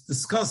he's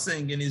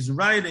discussing and he's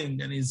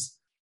writing and he's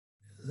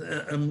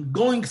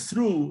going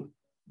through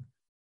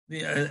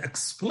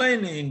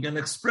explaining and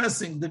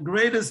expressing the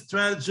greatest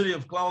tragedy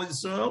of Klal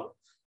Yisrael,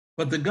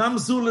 but the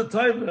Gamzu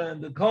L'Taiva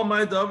and the Kol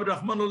Mai David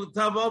Rahmanu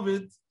L'Tav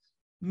Ovid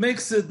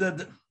makes it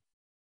that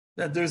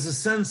there's a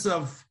sense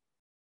of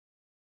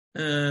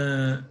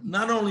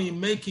not only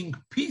making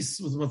peace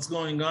with what's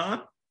going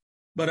on,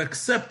 but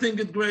accepting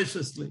it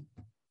graciously.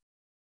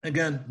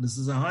 Again, this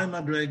is a high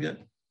madrega.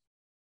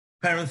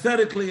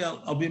 Parenthetically,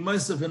 I'll be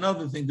myself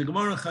another thing. The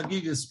Gemara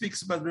Chagiga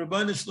speaks about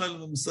Rabbeinu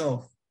Shlomo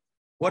himself.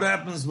 What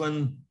happens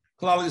when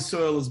Klal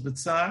Yisrael is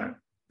B'tzar?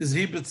 Is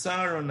he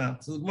B'tzar or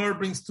not? So the Gemara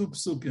brings two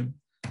psukim.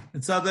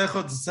 In Tzad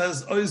Echad it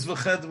says, Oiz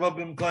v'chet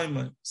v'bim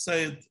kaimai.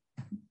 Say it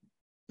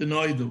in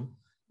Oidu.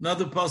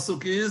 Another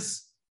pasuk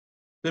is,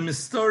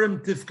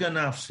 B'mistorim tifka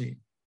nafshi.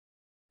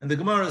 And the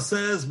Gemara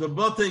says,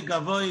 B'botei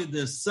gavoy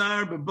der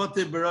sar,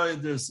 b'botei beroy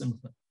der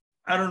simcha.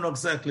 I don't know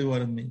exactly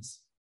what it means.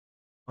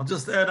 I'll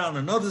just add on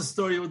another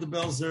story with the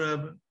Belzer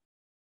Rebbe.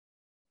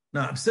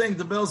 Now, I'm saying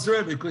the Belzer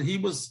Rebbe because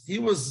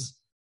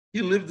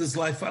he lived his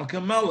life al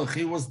kamalach.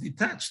 He was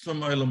detached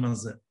from Olam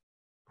Hazeh.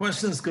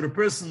 Question is, could a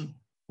person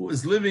who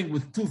is living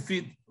with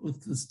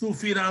his 2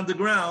 feet on the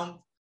ground,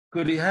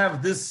 could he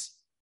have this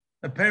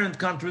apparent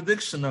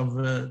contradiction of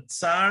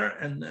tsar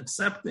and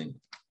accepting?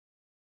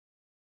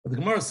 But the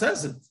Gemara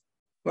says it.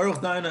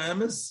 Baruch Daina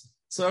Emes,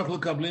 Tzarech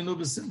L'Kablinu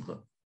B'Simcha.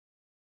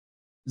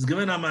 It's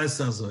given a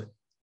Ma'aseh.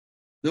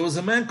 There was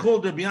a man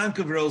called Rabbi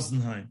Yankov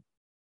Rosenheim.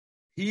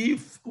 He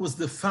was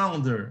the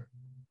founder.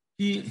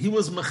 He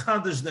was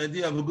Mechadish, the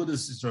idea of a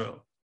Agudas Yisrael.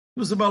 He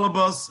was a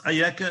Balabas,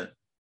 Ayeke,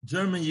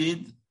 German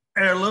Yid,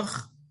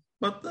 Erlich,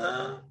 but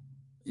the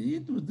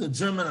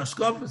German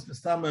Ashkafis,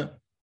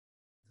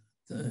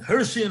 the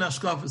Hershey and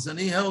Ashkafis, and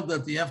he held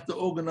that you have to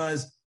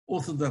organize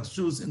Orthodox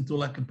Jews into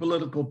like a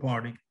political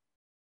party.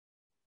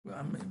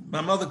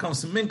 My mother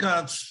comes from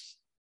Minkach.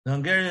 The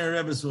Hungarian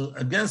Rebbe's were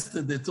against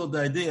it. They thought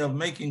the idea of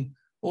making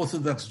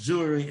Orthodox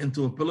Jewry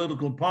into a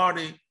political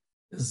party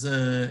is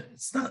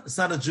it's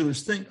not a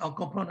Jewish thing. Al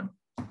Kaponim.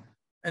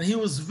 And he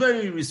was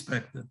very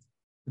respected.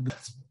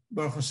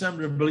 Baruch Hashem,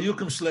 Rebbe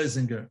Yukim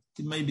Schlesinger,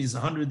 maybe he's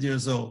 100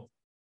 years old,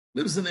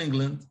 lives in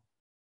England,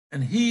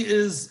 and he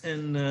lives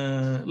in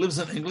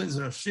England. He's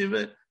a Rav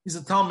Shiva. He's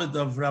a Talmud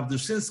of Rav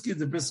Dushinsky,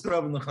 the Brisker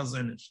Rav, and the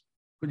Chazon Ish.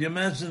 Could you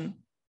imagine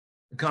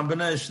the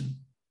combination?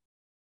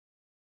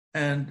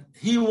 And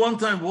he one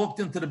time walked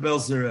into the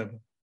Belzer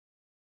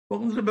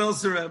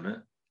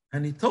Rebbe,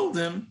 and he told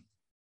him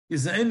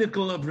he's the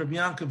Einikol of Rabbi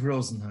Yankov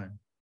Rosenheim.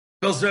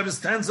 Belzer Rebbe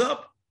stands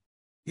up.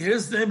 He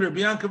hears the name Rabbi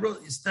Yankov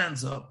Rosenheim. He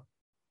stands up.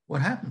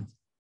 What happened?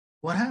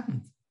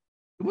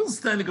 He wasn't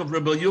standing up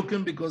Rebbe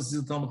Yukim because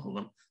he's a Talmud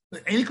Chacham.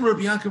 But Einikol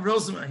Rabbi Yankov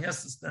Rosenheim, he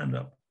has to stand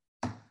up.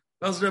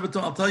 Belzer Rebbe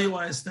told, I'll tell you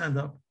why I stand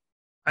up.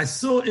 I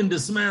saw in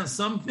this man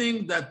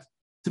something that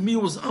to me,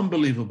 was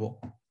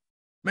unbelievable.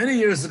 Many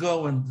years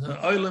ago, when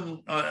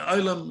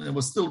Olam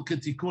was still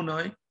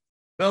Ketikunai,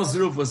 Belz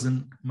Roof was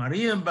in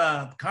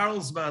Marienbad,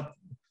 Karlsbad.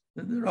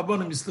 The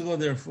Rabbanim used to go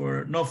there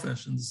for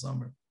Nofesh in the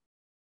summer.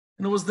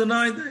 And it was the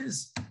 9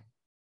 days. It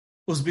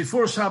was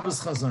before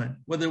Shabbos Chazain.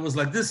 Whether it was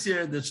like this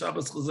year, that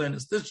Shabbos Chazain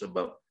is Tisha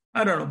B'Av,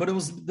 I don't know, but it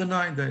was the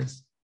 9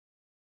 days.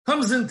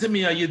 Comes into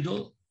me a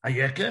Yidul, a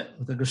Yeke,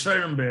 with a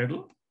Geshayrim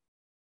Berdl.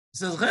 He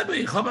says, Rebbe,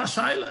 ich hab a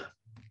Shaila.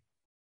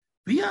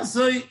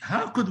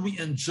 How could we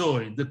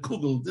enjoy the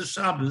Kugel, the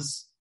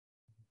Shabbos,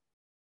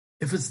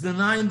 if it's the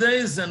 9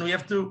 days and we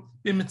have to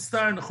be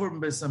mitzvah in the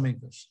Churban Beis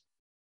HaMikdash?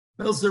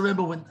 Belzer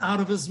Rebbe went out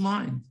of his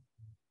mind.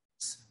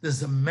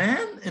 There's a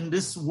man in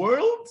this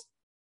world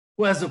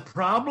who has a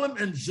problem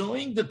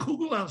enjoying the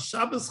Kugel on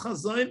Shabbos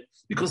Chazain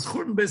because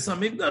Churban Beis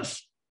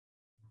HaMikdash?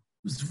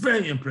 He was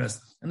very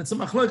impressed. And it's a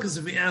machlokes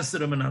if he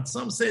answered him or not.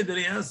 Some say that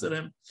he answered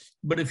him,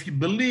 but if you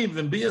believe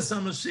in Bias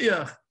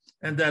HaMashiach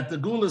and that the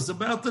Gula is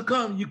about to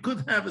come, you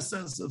could have a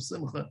sense of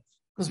simcha.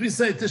 Because we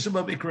say Tisha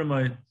B'Av Ikra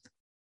Moed.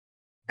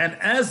 And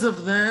as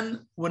of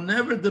then,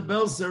 whenever the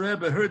Belzer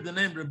Rebbe heard the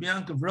name Rabbi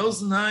Yankov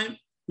Rosenheim,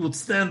 he would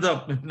stand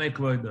up with Pnei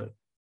Kvodah.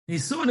 He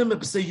saw him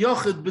say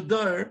Yochid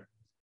B'Dar,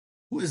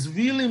 who is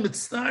really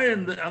mitzvah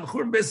on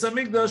Churban Beis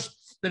HaMikdash,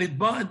 that he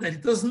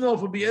doesn't know if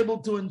he'll be able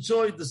to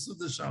enjoy the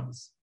Suda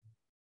Shabbos.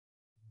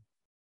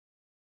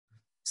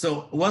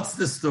 So what's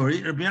the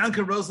story? Rabbi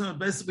Yankov Rosenheim is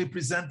basically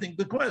presenting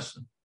the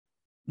question.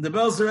 The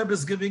Belzer Rebbe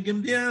is giving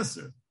him the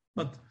answer.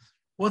 But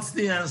what's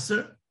the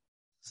answer?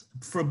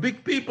 For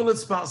big people,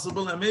 it's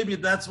possible, and maybe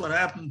that's what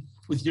happened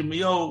with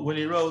Yirmiyahu when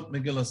he wrote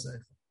Megillah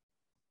Sefer.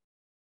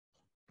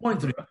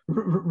 Point 3.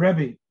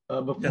 Rebbe,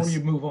 before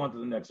you move on to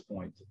the next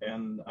point,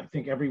 and I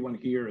think everyone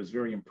here is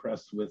very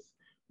impressed with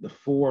the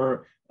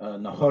 4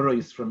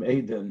 Naharis from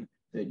Eden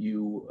that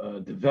you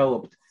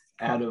developed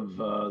out of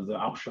the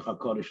Aushach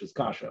HaKodesh's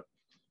Kasha.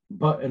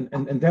 But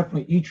and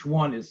definitely each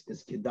one is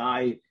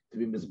kedai to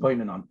be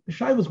mizbainin on. The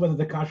shay was whether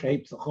the kasha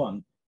ate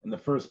psachon in the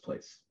first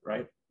place,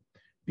 right?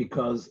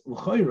 Because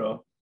l'chayra,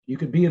 you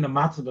could be in a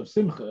matzav of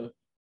simcha.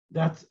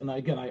 That's, and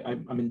again,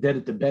 I'm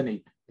indebted to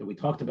Benny that we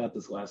talked about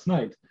this last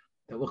night.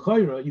 That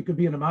l'chayra, you could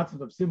be in a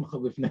matzav of simcha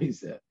with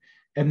neizeh,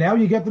 and now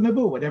you get the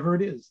nebu, whatever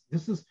it is.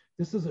 This is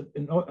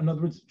in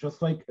other words,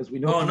 just like as we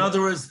know. Oh, in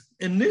other words,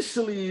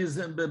 initially he's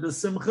in the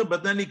simcha,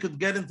 but then he could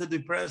get into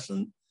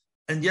depression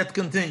and yet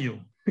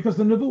continue. Because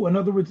the nevu, in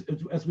other words,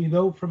 as we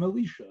know from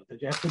Elisha,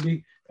 that you have to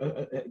be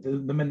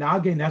the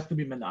menagen has to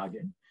be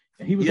menagen,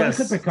 and he was like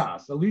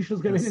Pekas.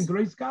 Elisha's getting in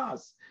grace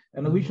kas,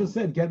 and Elisha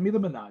said, "Get me the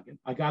menagen.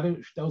 I got to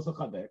shtel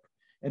zachavek."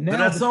 And now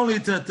that's only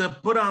to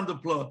put on the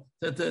plot,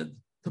 to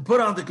put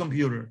on the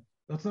computer.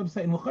 That's what I'm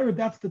saying.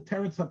 That's the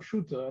teretz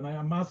hapshuta, and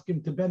I'm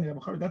asking to Benny.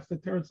 That's the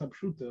teretz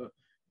hapshuta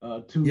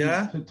to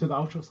the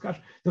Aushach Kash.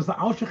 Does the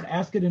Aushach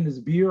ask it in his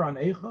beer on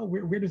Eicha?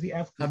 Where does he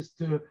ask this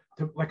to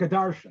like a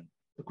darshan?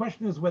 The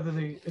question is whether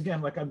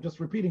again, like I'm just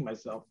repeating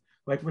myself,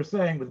 like we're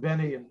saying with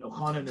Benny and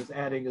Ochanan is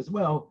adding as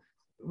well.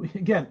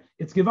 Again,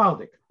 it's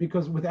Givaldic,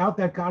 because without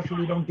that kasha,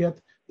 we don't get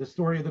the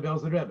story of the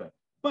Belzer Rebbe.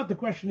 But the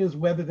question is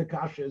whether the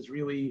kasha is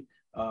really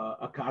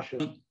a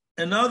kasha.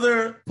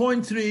 Another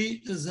point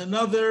 3 is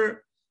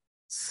another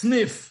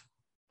sniff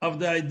of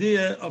the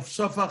idea of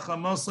Shafach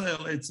HaMosai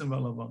El Eitzim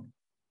V'Alavan.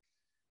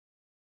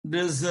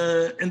 There's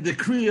in the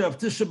Kriya of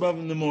Tisha B'Av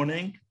in the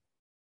morning,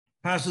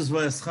 Pashas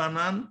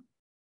Vayeschanan,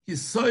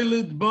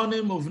 Kisoilid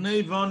bonim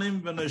uvnei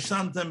vonim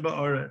v'noshantem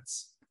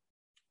ba'aretz.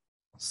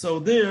 So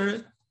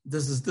this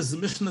is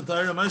Mishnah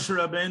Torah, Moshe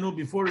Rabbeinu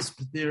before his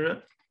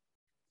Petira.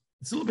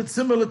 It's a little bit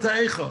similar to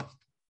Eicha.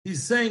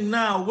 He's saying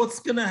now, what's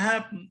going to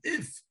happen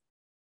if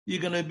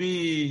you're going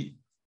to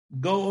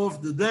go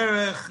off the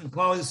derech and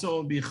Klal Yisrael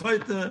will be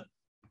chayte,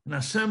 and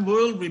Hashem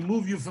will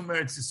remove you from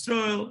Eretz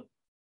Yisrael.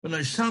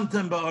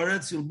 V'noshantem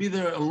ba'aretz, you'll be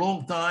there a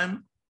long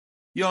time.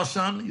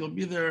 Yoshan, you'll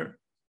be there.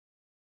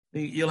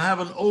 You'll have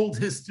an old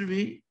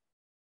history,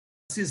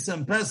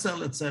 Sisem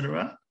Pesel,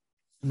 etc.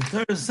 And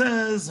the Torah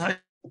says, Hashem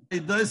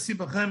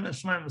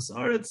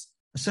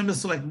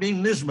is like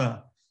being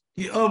Nishba.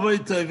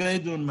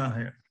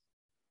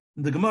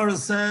 The Gemara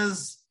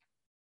says,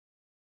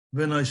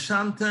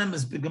 V'noshantem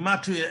is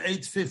Gematria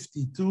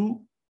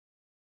 852.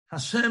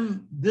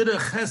 Hashem did a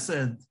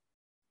chesed,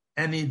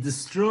 and he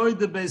destroyed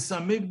the Beis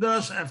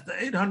HaMikdash after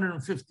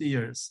 850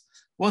 years.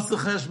 What's the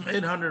chesed from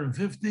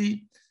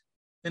 850?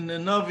 In the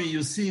Navi,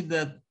 you see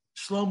that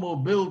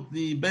Shlomo built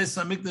the Beis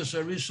HaMikdash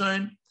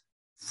HaRishon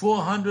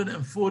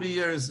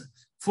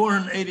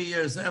 480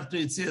 years after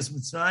Yetzias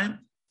Mitzrayim,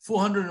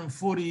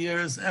 440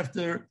 years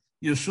after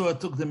Yeshua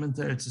took them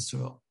into Eretz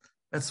Yisrael.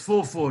 That's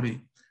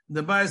 440.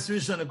 The Beis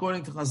Rishon,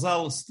 according to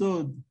Chazal,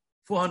 stood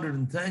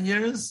 410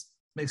 years,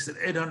 makes it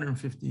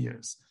 850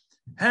 years.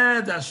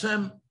 Had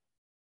Hashem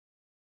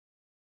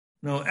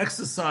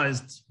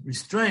exercised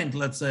restraint,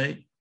 let's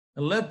say,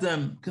 and let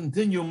them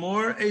continue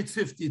more,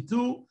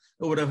 852,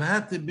 it would have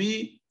had to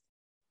be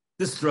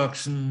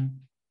destruction.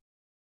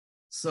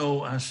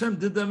 So Hashem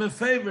did them a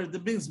favor. The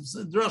beings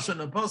of Drush and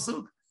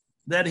Pasuk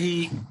that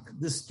he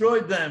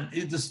destroyed them.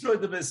 He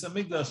destroyed the Beis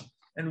HaMikdash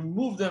and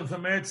removed them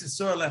from Eretz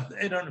Yisrael after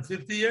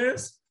 850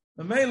 years,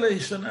 Mamela, he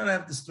should not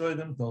have destroyed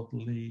them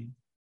totally.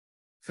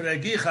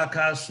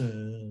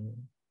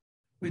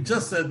 We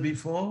just said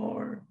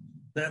before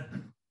that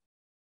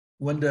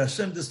when the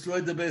Hashem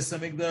destroyed the Beis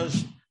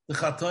Hamikdash, the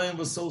Chatoim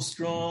was so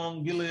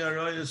strong, Gilui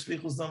Arayah,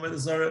 Shvichus Damed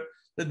Zara,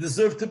 that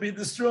deserved to be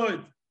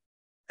destroyed.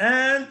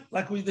 And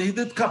he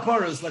did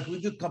kaparas, like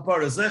we did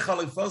kaparas. Zeh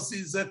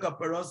Chalifasi, Zeh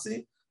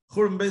Kaparasi,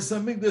 Churban Beis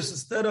Hamikdash,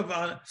 instead of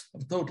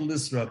total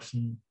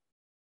destruction.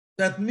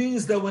 That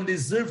means that when they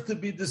deserve to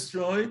be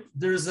destroyed,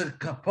 there is a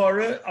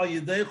kapara al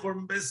yedei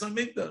Churban Beis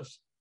Hamikdash.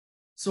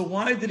 So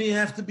why did he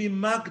have to be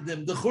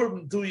makdim, the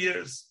Churban, 2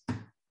 years?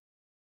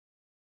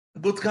 A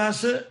good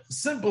kasha,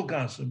 simple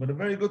kasha, but a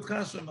very good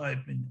kasha in my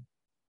opinion.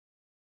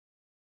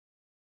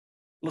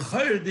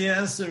 L'chayr, the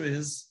answer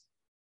is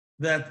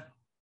that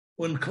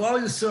when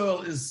Klal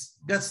Yisrael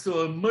gets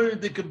to a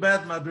murdik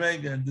bad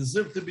madrega and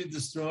deserve to be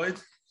destroyed,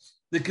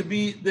 there could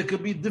be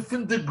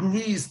different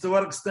degrees to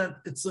what extent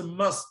it's a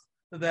must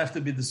that they have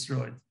to be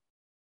destroyed.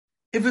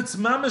 If it's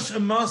mamish a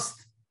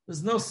must,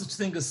 there's no such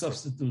thing as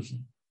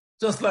substitution.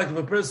 Just like if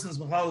a person is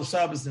Mechal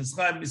Shabbos and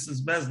Chaim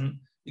Mrs. Bezen,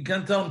 you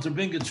can't tell him to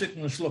bring a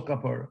chicken and shluk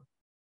kapora.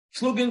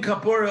 Shlugging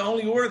kapora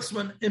only works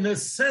when, in a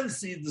sense,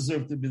 he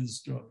deserves to be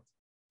destroyed.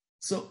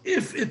 So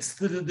if it's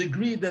to the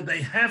degree that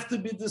they have to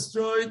be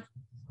destroyed,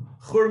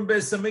 Churban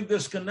Beis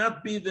Hamikdash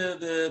cannot be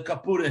the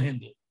kapura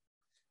hinder.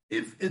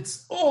 If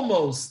it's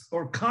almost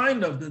or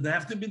kind of that they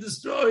have to be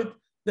destroyed,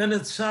 then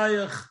it's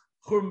shayach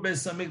Churban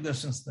Beis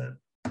Hamikdash instead.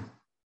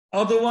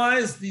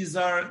 Otherwise, these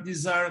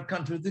are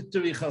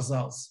contradictory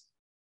chazals.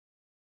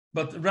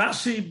 But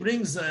Rashi and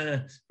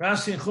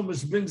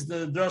Chumash brings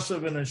the drasha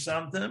of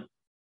Neshamtem,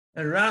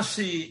 and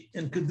Rashi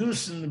in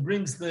Kedushin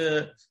brings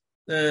the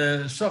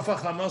Shofach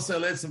Hamosa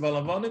Eletz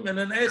Valavonim, and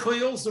then Echo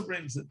also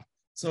brings it.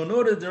 So in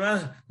order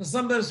to,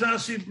 sometimes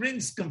Rashi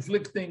brings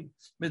conflicting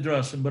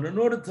midrashim, but in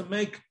order to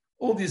make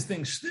all these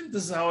things shtim,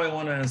 this is how I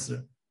want to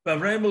answer.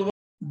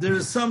 There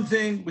is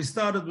something, we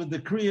started with the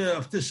Kriya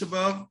of Tisha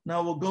B'Av,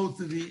 now we'll go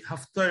to the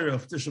Haftarah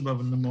of Tisha B'Av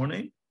in the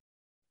morning.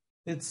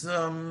 It's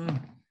in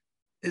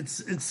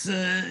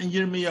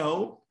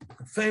Yirmiyahu,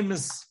 a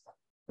famous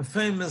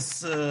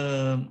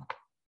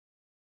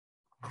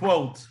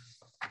quote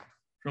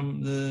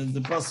from the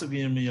Pasuk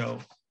Yirmiyahu.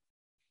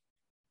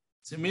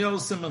 It's Yirmiyahu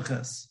Siman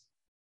Ches.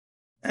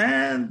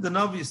 And the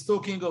Navi is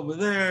talking over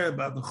there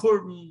about the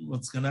Churban,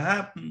 what's going to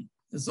happen.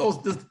 It's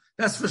also,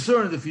 that's for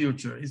sure in the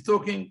future. He's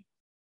talking,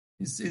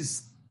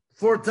 he's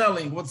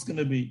foretelling what's going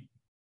to be.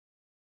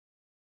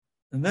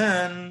 And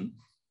then,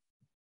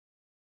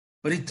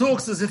 but he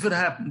talks as if it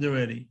happened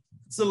already.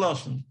 It's a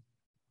lashon.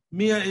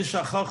 Mia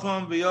isha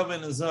chacham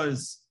v'yoven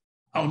azois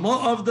al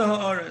mo'av da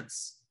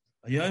haaretz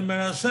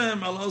hayomer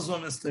Hashem al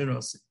ozvam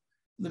esterasi.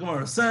 The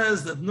Gemara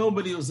says that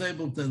nobody was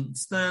able to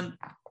understand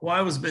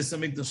why was Beis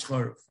Hamikdash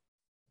charuv.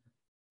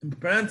 In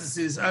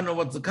parentheses, I don't know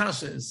what the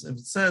kasha is. If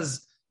it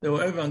says they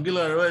were ever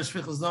angila aroy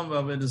shvichas dam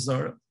v'aved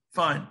zara,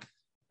 fine.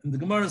 And the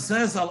Gemara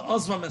says al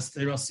ozvam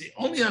esterasi.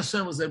 Only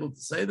Hashem was able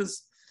to say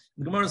this.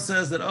 The Gemara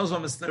says that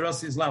ozvam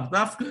esterasi is lav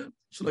dafke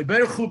shaloi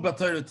berchu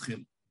b'Torah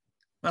tchil.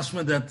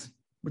 Mashma that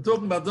we're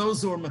talking about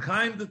those who were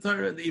Mekayim the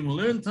Torah, they even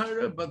learned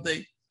Torah, but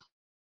they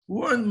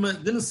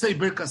didn't say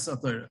Birkas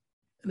HaTorah.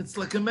 And it's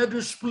like a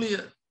Medrash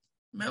Pliya.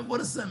 Man, what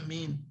does that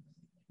mean?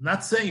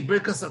 Not saying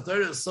Birkas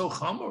HaTorah is so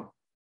chamor.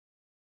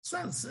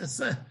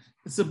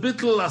 It's a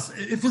bit less.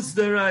 If it's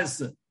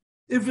deraisa,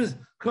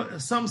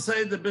 some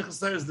say the Birkas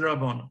HaTorah is the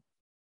Rabban.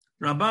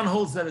 Rabban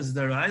holds that it's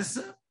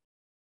deraisa,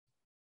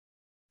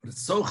 but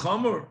it's so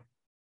chamor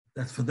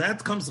that for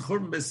that comes the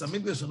Churban Beis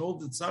Hamikdash and all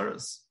the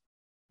tzaras.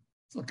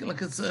 It's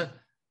like it's a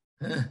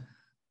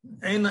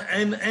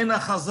Eina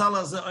Chazal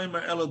as a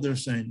Omer Elo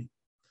Dersheni.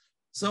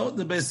 So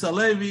the Beis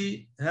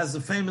Halevi has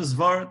a famous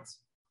vart,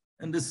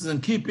 and this is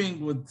in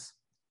keeping with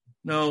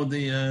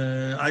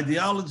the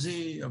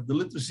ideology of the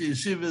literacy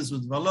yeshivas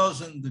with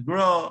Volozhin, the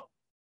Gra,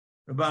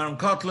 Rabbi Aaron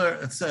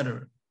Kotler,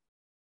 etc.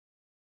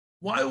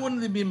 Why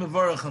wouldn't it be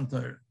Mevarach on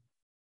Torah?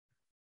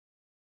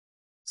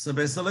 So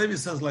Beis Halevi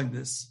says like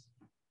this: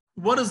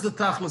 what is the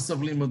tachlis of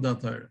Limud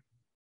Torah?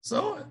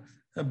 So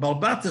a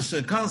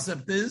Balbatische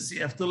concept is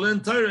you have to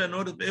learn Torah in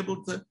order to be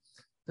able to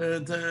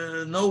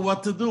know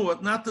what to do,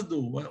 what not to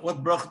do,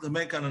 what bracha to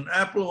make on an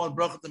apple, what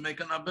bracha to make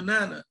on a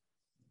banana,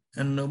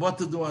 and what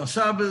to do on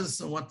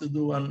Shabbos, and what to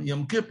do on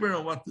Yom Kippur,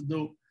 and what to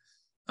do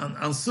on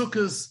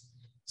Sukkot.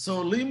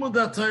 So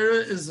Limud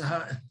Torah is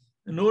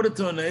in order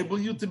to enable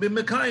you to be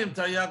Mekayim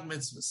Taryag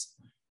Mitzvahs.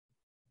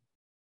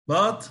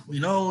 But we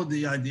know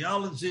the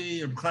ideology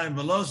of Chaim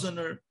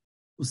Volozhiner,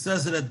 who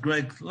says it at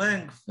great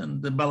length,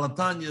 and the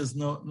Balatanya is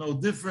no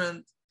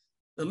different.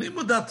 The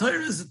Limud Torah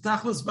is a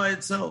tachlis by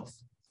itself.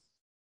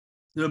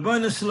 The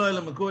Rebbeinu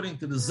Shalom, according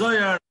to the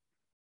Zohar,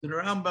 to the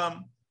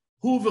Rambam,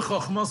 hu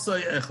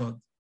v'chochmasai echad.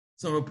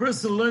 So a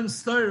person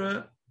learns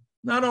Torah,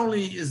 not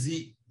only is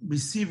he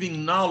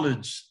receiving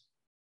knowledge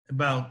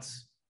about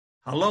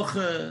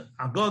halacha,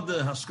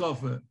 agoda,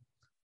 hashkafa,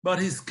 but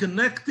he's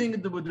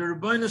connecting with the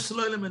Rebbeinu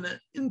Shalom in an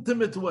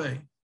intimate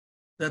way.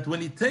 that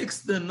when he takes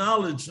the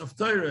knowledge of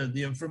Torah,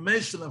 the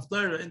information of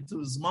Torah into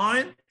his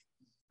mind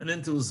and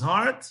into his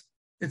heart,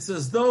 it's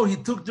as though he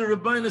took the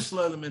Rebbeinu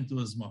Shalom into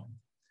his mind.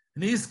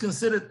 And he's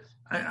considered,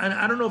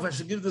 I don't know if I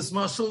should give this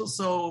mashal,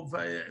 so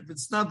if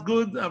it's not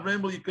good,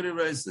 Avraham, you could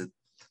erase it.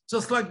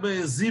 Just like by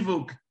a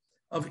zivuk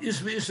of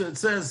Ish V'Isha, it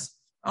says,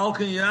 Al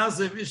Ken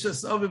Yazev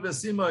Ishas Avi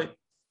Besimai,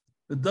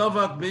 the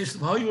Davak B'Ish,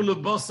 Hayu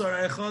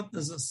Lebasar Echad,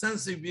 there's a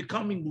sense of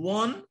becoming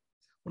one.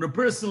 When a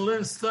person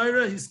learns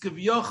Torah, he's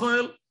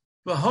Kiviyachol,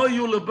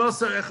 V'Hayu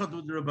Lebasar Echad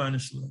with the Rebbeinu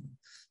Shalom.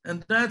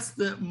 And that's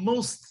the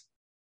most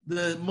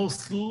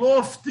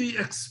lofty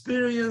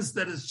experience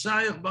that is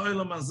Shaykh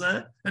Ba'olam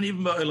Hazeh and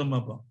even Ba'olam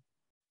Haba.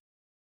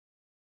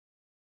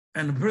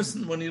 And the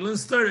person, when he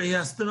learns Torah, he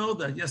has to know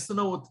that. He has to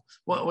know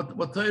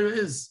what Torah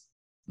is.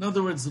 In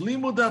other words,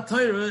 Limud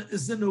Torah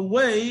is in a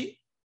way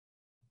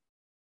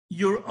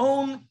you're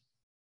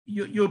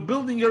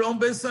building your own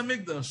Beis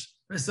HaMikdash.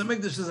 Beis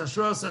HaMikdash is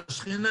Ashras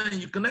HaShechina, and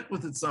you connect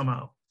with it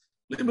somehow.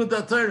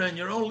 Limud Torah in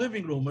your own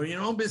living room or your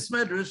own Beis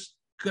Medrash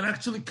can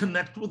actually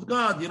connect with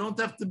God. You don't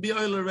have to be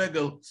Oile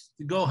Regel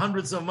to go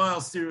hundreds of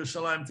miles to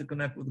Yerushalayim to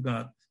connect with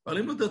God. But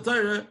Limud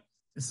Torah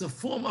is a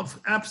form of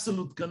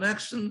absolute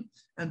connection,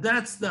 and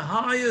that's the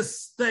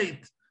highest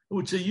state in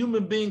which a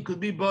human being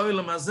could be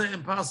Ba'olam Hazeh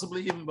and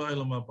possibly even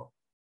Ba'olam Haba.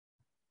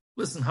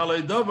 Listen,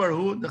 Halay Davar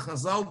Hu, the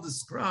Chazal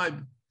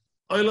describe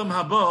Olam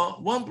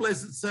Haba. One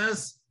place it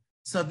says,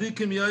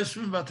 Tzadikim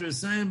Yoshvim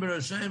V'Treseim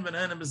B'Rosheim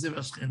V'Nehem B'Ziv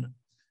HaShechina.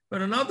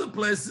 But another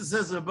place it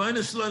says,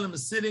 Rebbeinu Shalom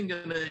is sitting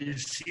in a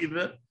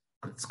yeshiva.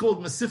 It's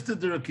called Mesifta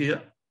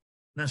Derakia.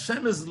 And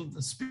Hashem is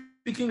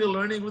speaking and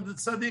learning with the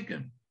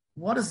tzaddikim.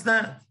 What is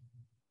that?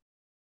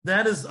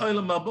 That is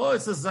Olam Haba.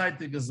 It's a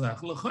Zayte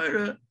Gezach.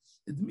 L'chayre,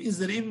 it means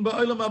that even by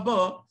Olam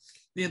Haba,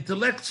 the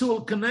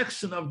intellectual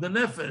connection of the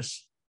nefesh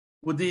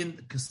with the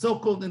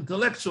so-called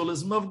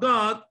intellectualism of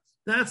God,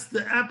 that's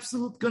the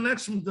absolute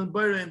connection between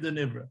Baira and the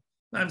Nivra.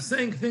 I'm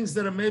saying things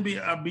that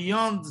are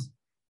beyond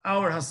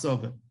our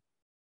Hasoga.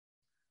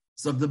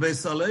 So the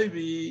Beis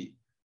Halevi,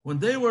 when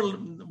they were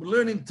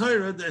learning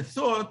Torah, they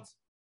thought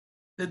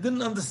they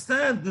didn't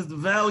understand the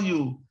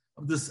value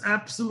of this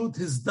absolute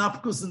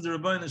hizdapkus in the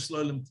Rebbeinu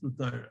Shalom through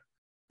Torah.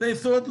 They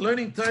thought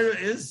learning Torah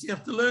is, you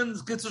have to learn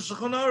Kitzur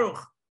Shulchan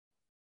Aruch.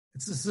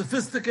 It's a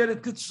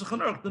sophisticated Kitzur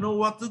Shulchan Aruch to know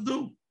what to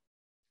do.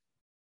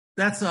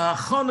 That's a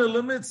hachana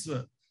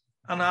lemitzvah.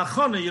 An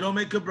hachana, you don't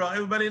make a bracha.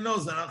 Everybody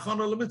knows that.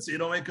 Hachana lemitzvah, you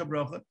don't make a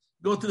bracha.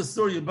 Go to the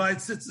store, you buy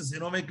tzitzis, you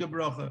don't make a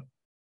bracha.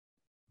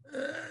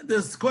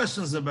 There's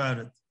questions about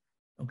it.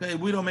 Okay,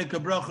 we don't make a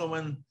bracha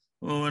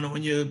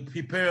when you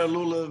prepare a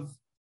lulav.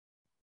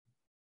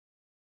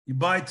 You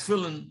buy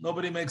tefillin,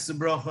 nobody makes a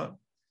bracha.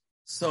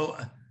 So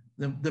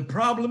the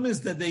problem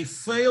is that they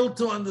fail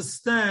to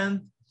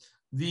understand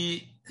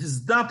the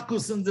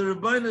hizdapkus and the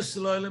Rebbeinu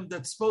Shalom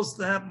that's supposed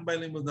to happen by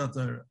Limud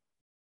Torah.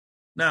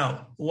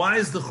 Now, why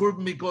is the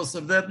churban because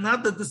of that?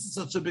 Not that this is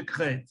such a big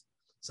chait.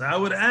 So I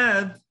would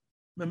add,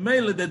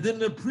 Memela, they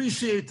didn't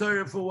appreciate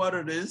Torah for what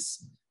it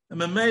is. And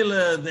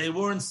Memela, they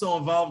weren't so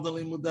involved in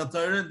Limud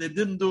Torah. They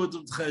didn't do it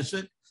with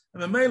cheshek.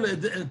 And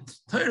Memela,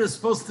 Torah is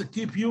supposed to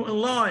keep you in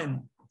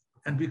line.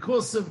 And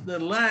because of the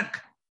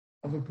lack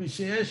of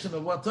appreciation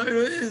of what Torah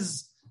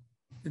is,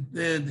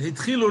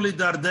 hitchilu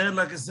lidarder,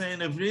 like I say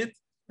in Ivrit,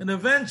 and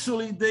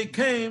eventually they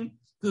came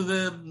to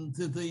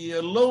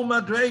the low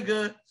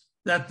madrega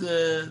that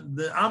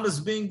the Am is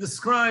being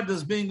described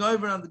as being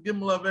over on the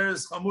Gimel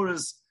Averis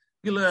Chamuris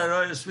Gilei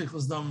Arayah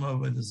Shvichus Dam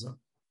Avodah.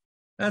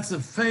 That's a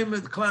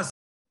famous class.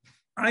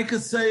 I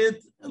could say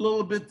it a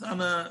little bit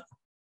on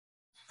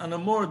a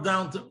more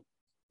down to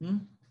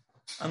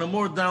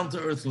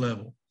earth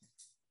level.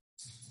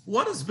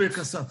 What is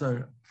Birkas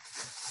HaTorah?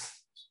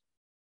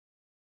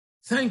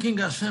 Thanking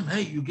Hashem,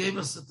 hey, you gave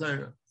us a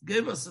Torah.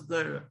 Gave us a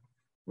Torah.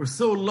 We're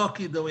so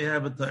lucky that we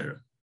have a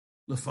Torah.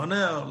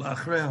 Lefaneo,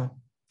 La'achreo.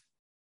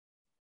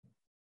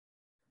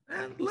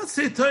 And let's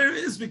say Torah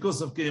is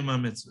because of Kiyum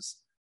HaMitzvahs.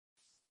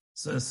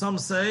 So some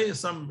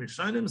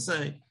Rishonim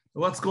say,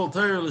 what's called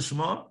Torah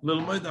Lishma?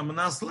 L'lmoid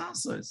Amanas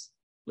L'Asais.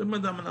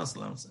 L'lmoid Amanas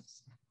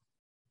L'Asais.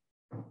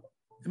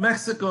 In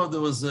Mexico,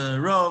 there was a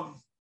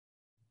Rav,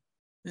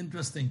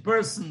 interesting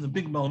person, the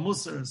big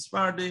Malmusar,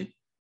 Sfardi.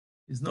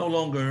 He's no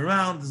longer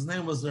around. His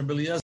name was Rabbi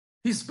Eliezer.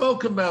 He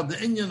spoke about the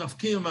inyan of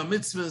Kiyum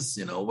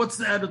HaMitzvahs. What's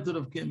the attitude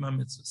of Kiyum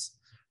HaMitzvahs?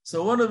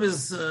 So one of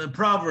his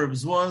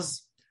proverbs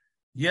was,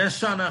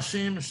 Yesh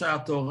anashim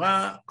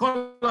sha'atorah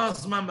kol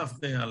hazman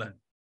mafriya alehem.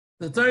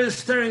 The Torah is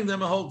staring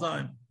them the whole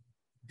time.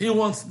 He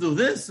wants to do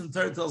this, and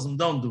Torah tells him,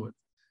 don't do it.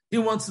 He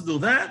wants to do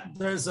that,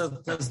 Torah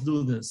says,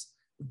 do this.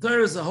 The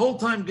Torah is the whole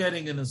time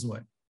getting in his way.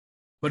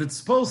 But it's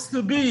supposed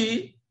to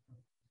be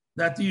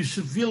that you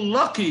should feel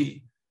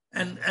lucky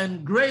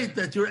and great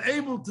that you're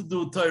able to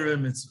do Torah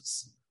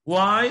mitzvahs.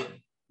 Why?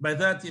 By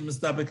that, you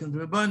must dabek in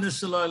the Rebbeinu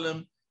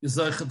Shalom, you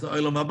zeichet to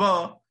Olam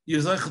Haba, you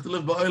zeichet to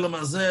live by Olam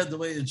Hazeh, the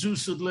way a Jew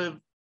should live.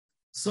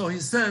 So he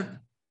said,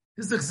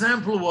 his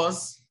example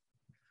was,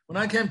 when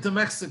I came to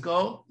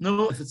Mexico,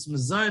 no, if it's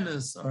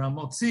Mezainis or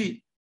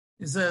Amotzi,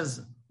 he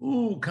says,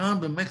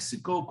 kam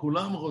b'Mexico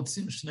kulam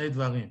rotzim shnei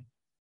dvarim.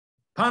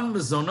 Pan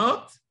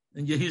Mezonot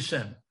and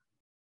Yehishem.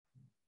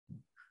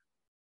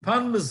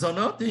 Pan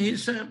Mezonot and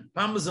Yehishem.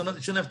 Pan Mezonot,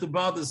 you shouldn't have to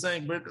bother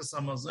saying Birkas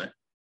Hamazon.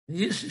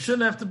 You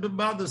shouldn't have to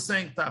bother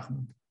saying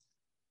Tachmid.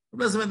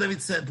 Rabbi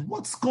David said,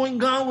 what's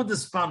going on with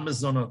this Pan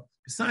Mezonot?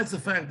 Besides the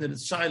fact that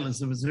it's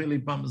shyless, if it's really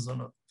Pan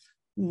Mezonot.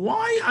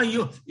 Why are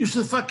you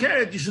should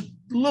fakir it, you should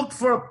look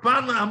for a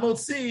Pan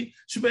Hamotzi,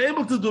 should be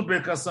able to do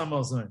Birkas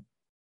Hamazon.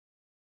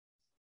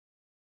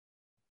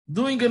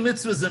 Doing a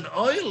mitzvah is an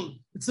oil.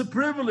 It's a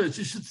privilege.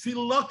 You should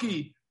feel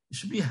lucky. You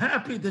should be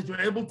happy that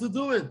you're able to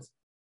do it.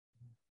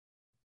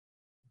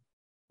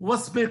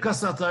 What's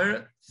Birkas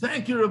HaTorah?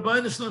 Thank you,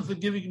 Rabbi Nishlan, for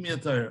giving me a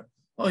Torah.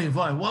 Oh,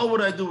 Yavai, what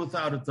would I do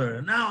without a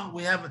Torah? Now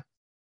we have,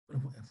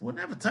 if we wouldn't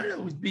have a Torah,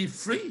 we'd be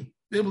free,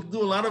 be able to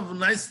do a lot of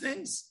nice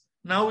things.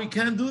 Now we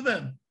can't do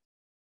them.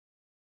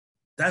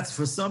 That's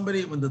for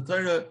somebody when the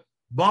Torah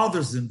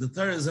bothers him. The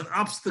Torah is an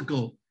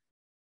obstacle.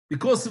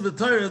 Because of the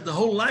Torah, the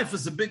whole life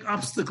is a big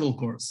obstacle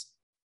course.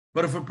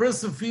 But if a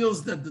person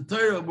feels that the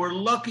Torah, we're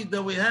lucky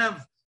that we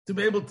have to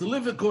be able to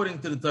live according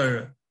to the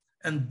Torah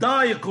and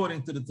die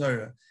according to the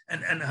Torah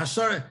and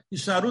Hashar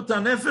Yisharuta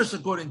Nefesh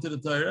according to the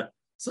Torah,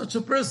 such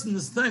a person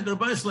is thank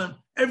Rabbi Shalom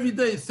every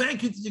day.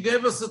 Thank you that you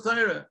gave us a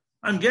Torah.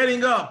 I'm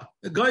getting up.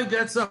 The guy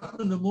gets up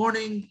in the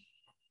morning.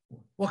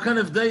 What kind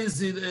of day is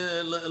he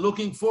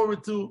looking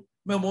forward to?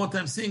 Remember one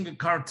time seeing a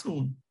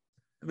cartoon.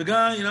 The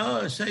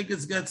guy, Sheikh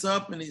gets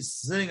up and he's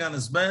sitting on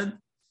his bed,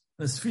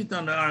 his feet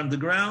on the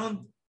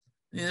ground.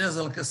 He has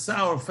like a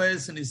sour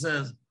face and he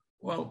says,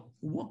 well,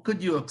 what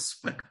could you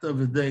expect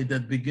of a day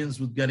that begins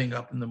with getting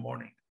up in the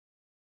morning?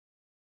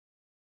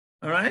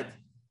 All right?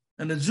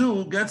 And the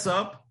Jew gets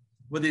up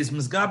with his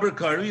Mizgaber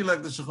Kari,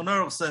 like the Shulchan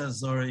Aruch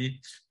says, or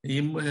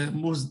he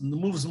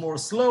moves more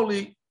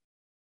slowly.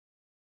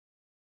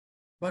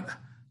 But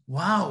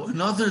wow,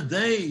 another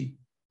day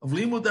of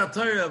Limud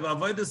HaTorah, of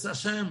Avodas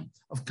Hashem,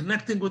 of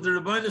connecting with the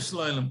Rebbeinu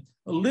Shalom,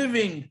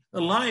 living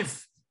a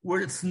life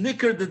where it's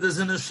nicker that there's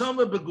an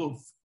neshama beguf,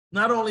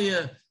 not only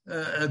a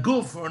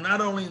guf, or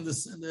not only in the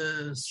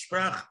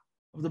sprach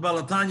of the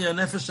Balatanya,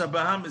 Nefesh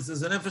HaBahamis,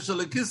 there's a Nefesh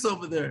HaLekis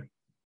over there.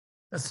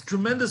 That's a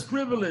tremendous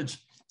privilege.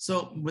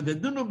 So when they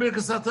do no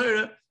Birkas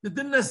HaTorah, they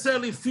didn't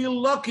necessarily feel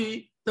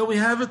lucky that we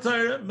have a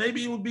Torah.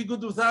 Maybe it would be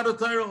good without a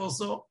Torah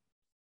also.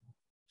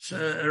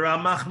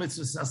 Ramach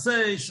mitzvah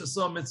saseh,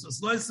 shasah mitzvah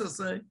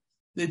saseh.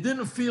 They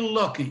didn't feel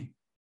lucky.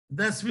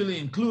 That's really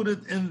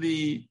included in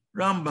the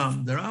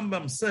Rambam. The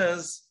Rambam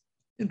says,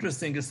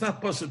 interesting, it's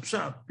not Pasuk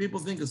Pshat. People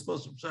think it's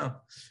Pasuk Pshat.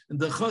 In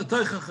the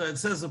Teichacha, it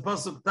says,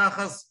 Pasuk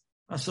Tachas,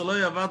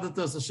 Ashaloi avadat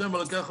Hashem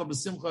alakecha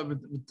b'simcha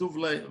v'tuv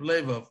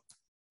levav.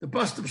 The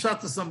Pasuk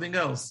Pshat is something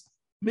else.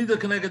 Midah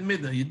connected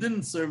midah. You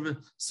didn't serve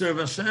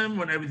Hashem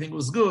when everything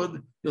was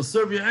good. You'll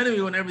serve your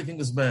enemy when everything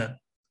is bad.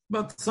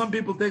 But some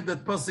people take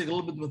that pasuk a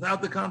little bit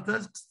without the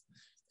context.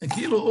 And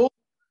Kilo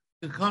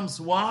it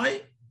comes,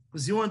 why?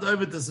 Because you weren't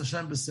over to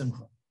Hashem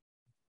b'simcha.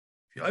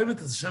 If you're over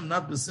to Hashem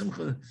not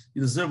b'simcha,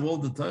 you deserve all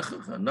the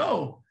teichacha?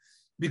 No.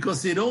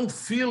 Because you don't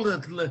feel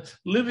that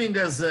living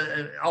as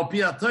al pi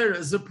HaTorah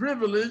is a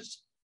privilege,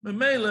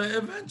 Memela,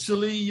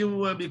 eventually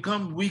you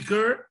become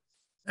weaker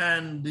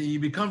and you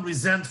become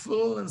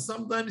resentful, and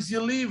sometimes you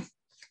leave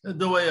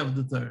the way of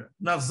the Torah.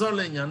 Nachzor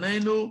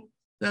le'inyanenu,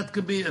 that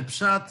could be a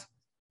pshat.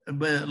 The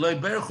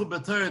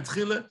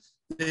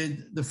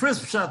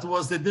first pshat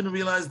was they didn't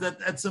realize that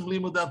etzem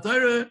limud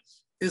HaTorah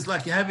is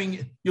like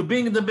you're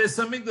being in the Beis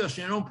HaMikdash,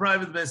 your own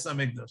private Beis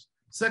HaMikdash.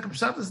 Second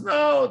pshat is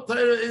no, Torah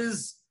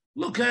is,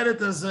 look at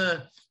it as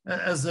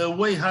a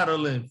way how to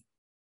live.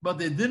 But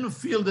they didn't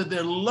feel that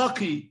they're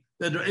lucky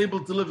that they're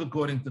able to live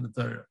according to the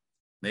Torah.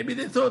 Maybe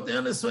they thought,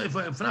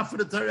 if not for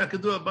the Torah, I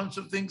could do a bunch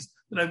of things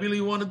that I really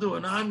want to do,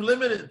 and I'm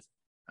limited.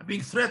 I'm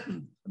being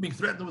threatened. I'm being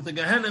threatened with a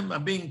Gehenim.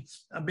 I'm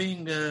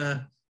being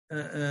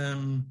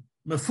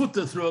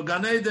mefuta through a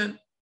Gan Eden.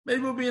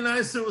 Maybe it would be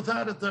nicer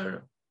without a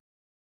Torah.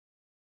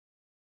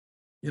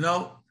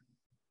 An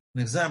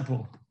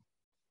example.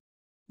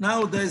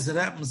 Nowadays, it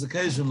happens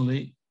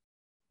occasionally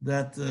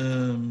that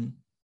Chman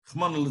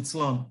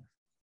al-Itzlan,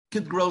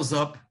 kid grows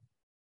up,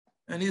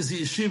 and he's a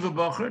yeshiva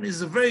bacher, and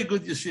he's a very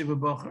good yeshiva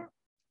bacher.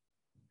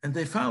 And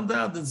they found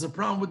out there's a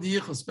problem with the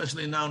yichud,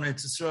 especially now in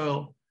Eretz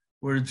Yisrael,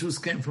 where the Jews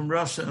came from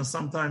Russia, and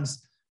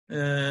sometimes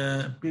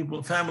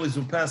families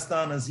were passed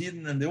on as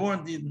Yidden, and they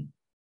weren't Yidden.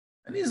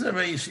 And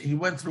he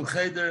went through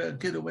Cheder, a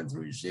kid who went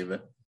through yeshiva,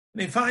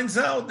 and he finds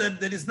out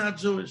that he's not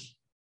Jewish.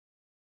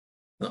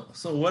 No,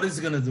 so what is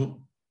he going to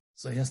do?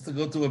 So he has to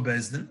go to a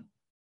Beis Din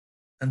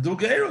and do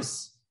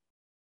Geirus.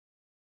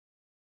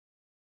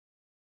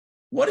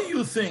 What do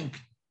you think?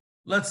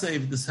 Let's say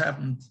if this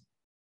happened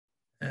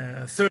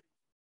 30 years,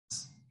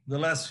 the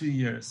last few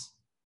years.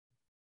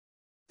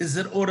 Is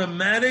it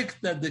automatic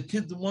that the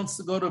kid wants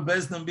to go to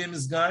Beis Din and be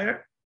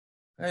misgayer?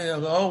 Hey,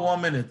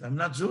 1 minute, I'm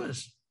not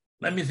Jewish.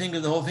 Let me think that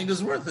the whole thing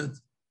is worth it.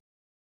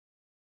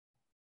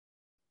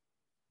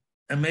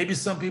 And maybe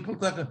some people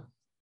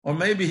or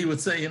maybe he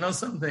would say,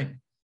 something,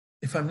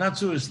 if I'm not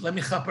Jewish, let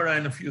me chapara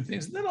in a few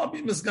things, then I'll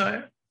be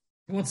misgayer.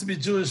 He wants to be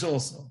Jewish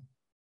also.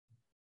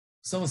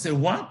 Someone say,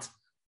 what?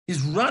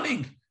 He's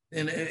running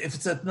And if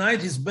it's at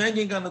night, he's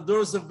banging on the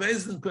doors of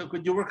Beis Din.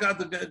 Could you work out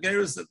the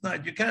gerus at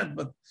night? You can't,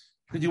 but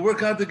could you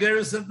work out the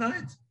gerus at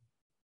night?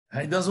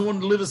 He doesn't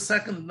want to live a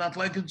second not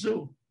like a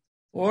Jew.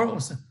 Or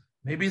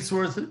maybe it's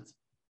worth it.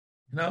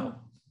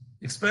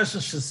 Expression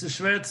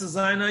Shishver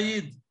Zayin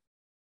Ayid.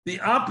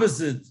 The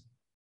opposite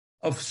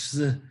of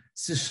Shishver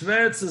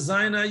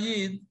Zayin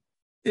Ayid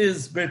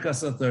is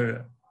Birkas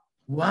HaTorah.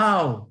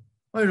 Wow.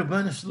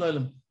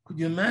 Could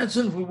you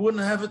imagine if we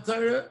wouldn't have a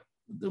Torah?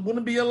 There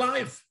wouldn't be a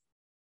life.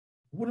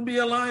 Wouldn't be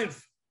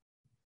alive.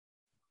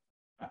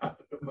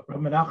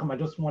 Menachem, I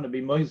just want to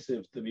be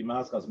moisiv to be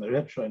maskas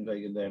merepshoin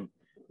wegen them.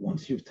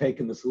 Once you've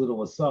taken this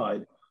little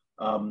aside,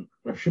 Rav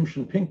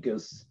Shimshon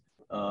Pincus,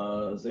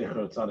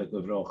 Zecher Tzadik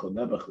Levrocha,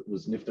 Nebuch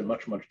was nifter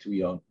much too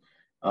young.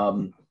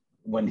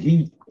 When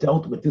he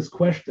dealt with this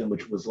question,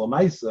 which was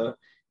Lamaisa,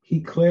 he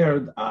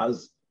declared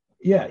as,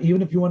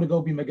 even if you want to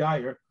go be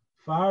Megayer,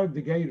 far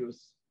the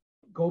Gerus,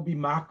 go be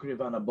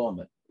Makriv on a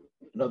bomber.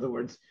 In other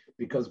words,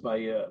 because by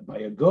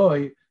a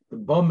goy, the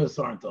bombers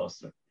aren't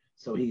osir.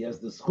 So he has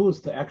the schus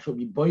to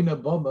actually be boina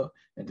bomber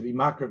and to be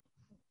makar.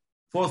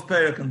 Fourth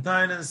parak in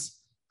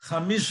Tainus,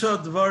 Chamisha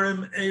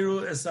dvarim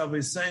eru es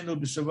aviseinu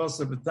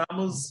b'shavasa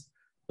b'tamuz.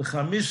 The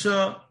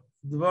Chamisha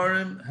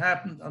dvarim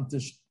happened on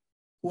Tisha.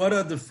 What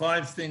are the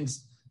 5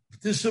 things?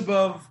 Tisha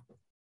B'av,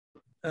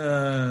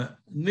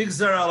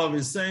 Nigzar al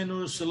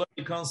aviseinu shaloi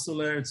konsul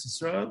Eretz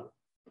Yisrael.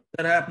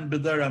 That happened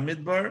b'dar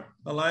Midbar,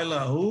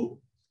 Balayla Hu.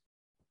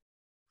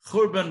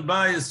 Churban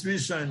Bayis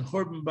Risha and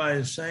Churban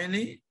Bayis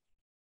Sheni,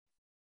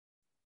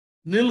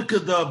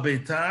 Nilkada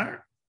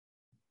Beitar,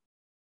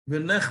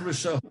 V'Nechra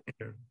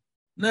Shahir.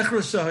 Nechra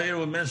Shahir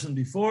we mentioned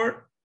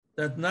before,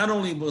 that not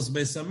only was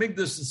Beis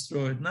HaMikdash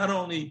destroyed, not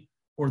only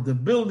were the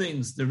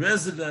buildings, the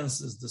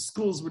residences, the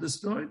schools were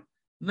destroyed,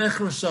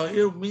 Nechra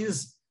Shahir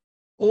means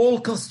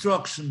all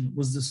construction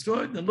was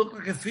destroyed and looked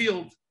like a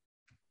field.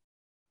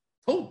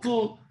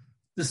 Total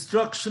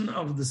destruction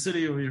of the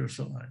city of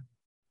Yerushalayim.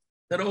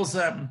 That also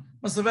happened.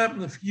 Must have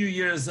happened a few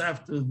years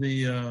after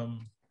the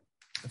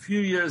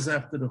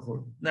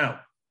Churban.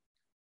 Now,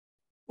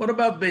 what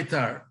about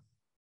Beitar?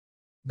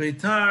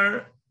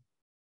 Beitar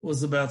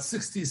was about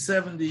 60,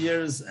 70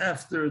 years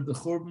after the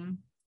Churban.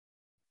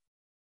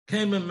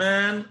 Came a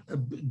man, a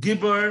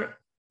Gibber,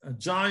 a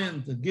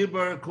giant, a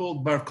Gibber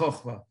called Bar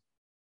Kochba.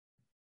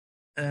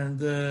 And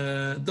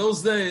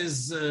those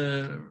days,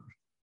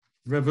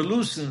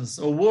 revolutions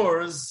or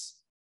wars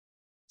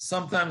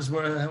sometimes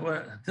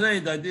were today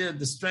the idea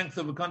the strength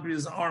of a country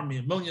is an army,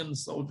 1 million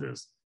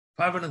soldiers.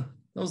 500.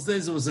 Those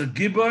days it was a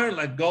Gibber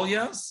like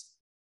Goliath,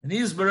 and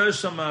he's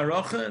Beresh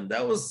HaMa'arocha, and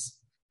that was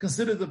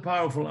considered a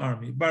powerful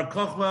army. Bar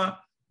Kochba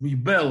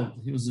rebelled.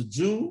 He was a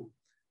Jew,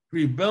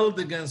 rebelled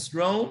against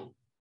Rome,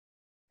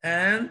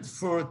 and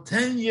for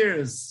 10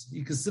 years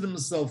he considered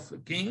himself a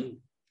king,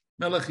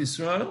 Melech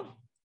Yisrael.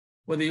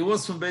 Whether he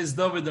was from Beis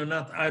David or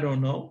not, I don't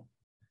know.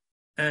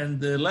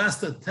 And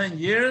lasted 10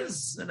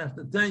 years, and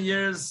after 10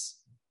 years,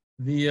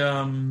 the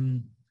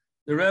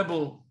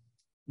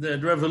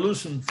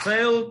revolution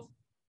failed,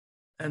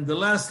 and the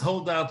last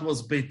holdout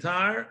was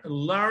Beitar, a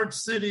large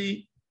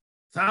city,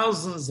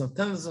 tens of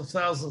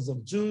thousands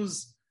of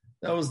Jews.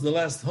 That was the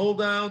last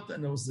holdout,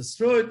 and it was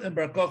destroyed, and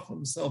Bar Kochba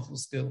himself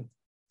was killed.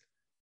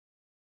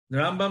 The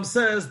Rambam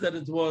says that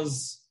it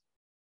was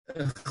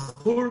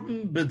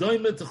Churban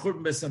bedoimet to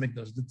Churban Beis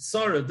HaMikdash. The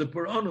Tzara, the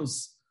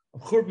Puranus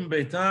of Churban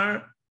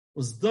Beitar,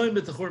 was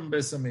doimet to Churban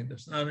Beis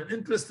HaMikdash. Now, an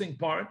interesting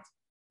part,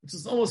 which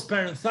is almost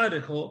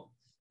parenthetical,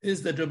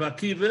 is that Rabbi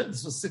Akiva,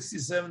 this was 60,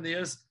 70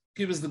 years,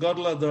 Akiva is the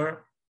Gadol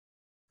Ador,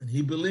 and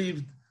he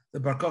believed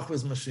that Bar Kochba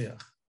was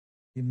Mashiach.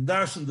 In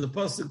Darshan, the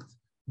Pasuk,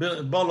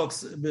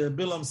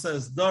 Bilam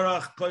says,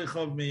 Dorach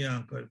koichov mi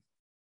Yankov.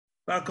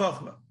 Bar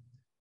Kochba.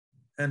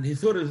 And he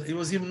thought he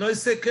was even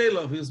Noisei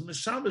Kelov, he was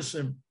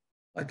Mishabashim,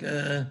 like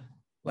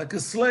a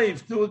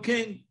slave to a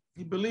king.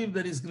 He believed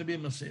that he's going to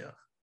be Mashiach.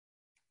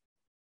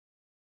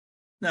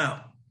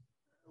 Now,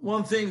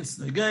 one thing, it's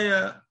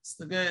Negeya,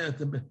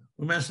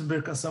 we mentioned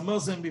Birkas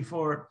Hamazon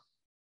before.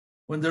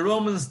 When the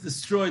Romans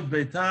destroyed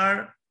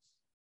Beitar,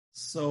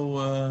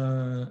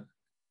 so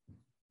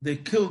they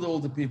killed all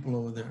the people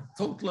over there.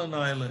 Total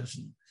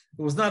annihilation.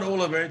 It was not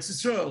all of Eretz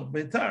Yisrael,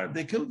 Beitar.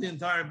 They killed the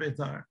entire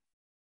Beitar.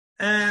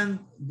 And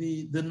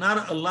they did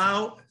not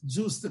allow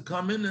Jews to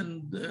come in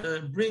and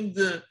bring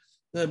the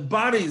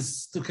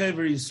bodies to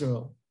Kever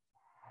Yisrael.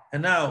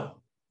 And now,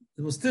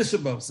 it was Tisha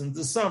B'Av in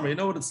the summer. You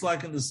know what it's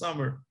like in the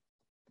summer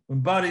when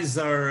bodies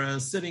are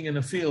sitting in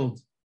a field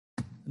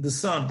in the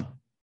sun.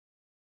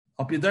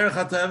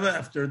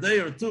 After a day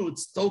or two,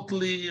 it's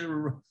totally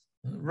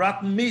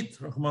rotten meat.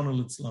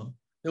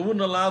 They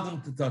wouldn't allow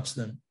them to touch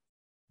them.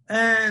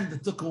 And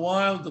it took a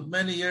while, it took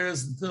many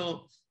years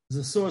until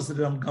there's a source that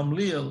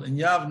Gamliel in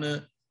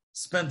Yavne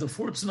spent a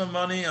fortune of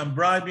money on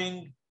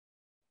bribing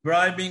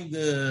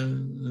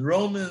the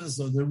Romans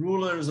or the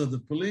rulers or the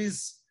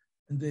police.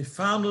 And they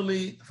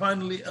finally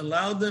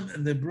allowed them,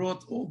 and they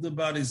brought all the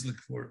bodies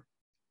for.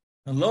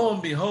 And lo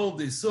and behold,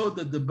 they saw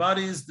that the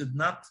bodies did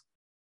not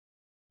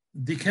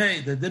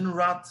decay, they didn't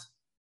rot.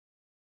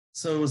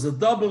 So it was a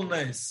double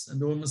nes, and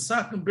there were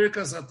Masakim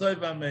Birkas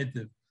Hatoiv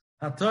Ha'metiv.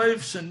 Hatoiv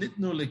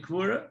Shenitnu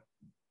Likvura,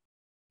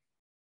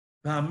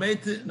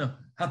 Ha'metiv, no,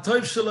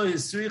 Hatoiv Shaloi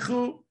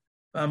Yisrichu,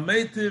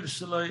 Ha'metiv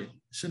Shaloi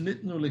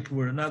Shenitnu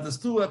Likvura. Now there's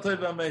two Hatoiv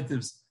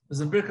Ha'metivs.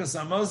 There's in Birkas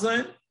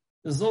Hamazayin,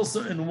 there's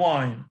also in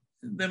wine.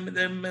 They're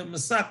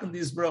Masakim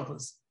these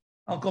brachas.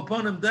 Al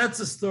Koponim, that's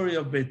the story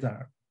of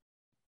Beitar.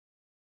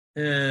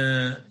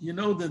 You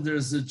know that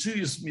there's a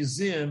Jewish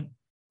museum.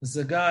 There's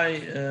a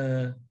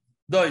guy,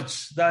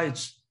 Deutsch.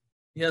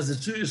 He has a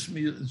Jewish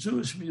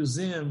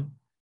museum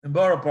in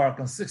Borough Park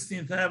on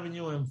 16th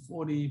Avenue and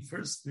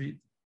 41st Street.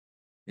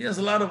 He has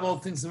a lot of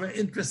old things. A very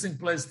interesting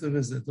place to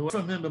visit. I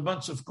from him a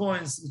bunch of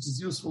coins, which is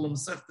useful in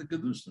Masechta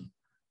Kedushin.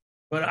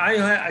 But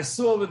I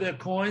saw over there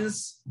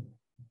coins.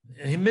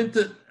 He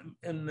minted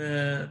in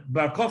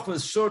Bar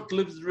Kokhba's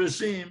short-lived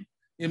regime.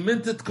 He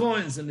minted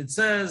coins, and it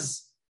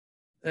says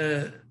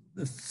the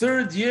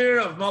third year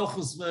of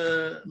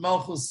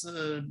Malchus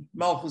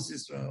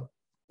Israel.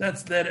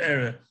 That's that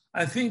era.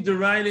 I think the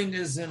writing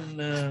is in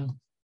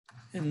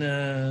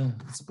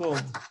it's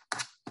called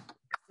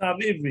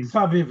Ksav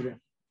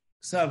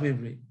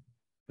Ivri.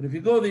 But if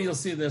you go there, you'll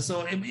see there.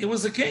 So it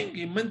was a king.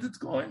 He minted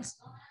coins.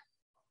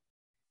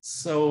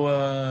 So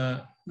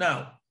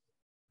now,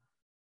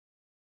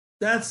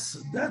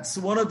 that's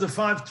one of the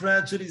 5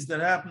 tragedies that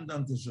happened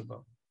on Tisha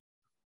B'Av.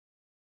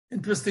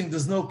 Interesting,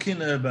 there's no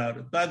kinna about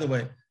it. By the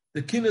way,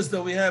 the kinnas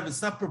that we have,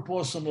 it's not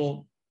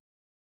proportional.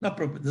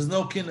 There's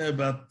no kinna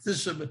about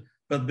Tisha B'Av,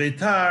 but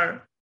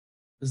Beitar.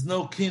 There's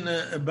no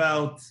kinna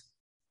about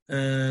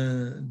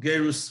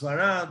Gerush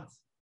Sfarad.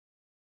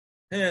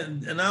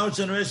 And in our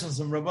generation,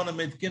 some Rabbana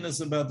made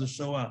kinnas about the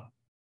Shoah.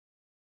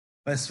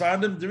 By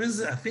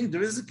Sfaradim, I think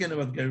there is a kinna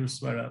about Gerush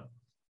Sfarad.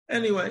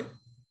 Anyway,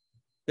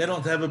 they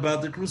don't have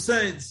about the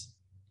Crusades.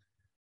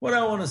 What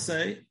I want to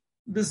say,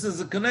 this is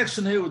a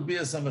connection here with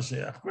Bias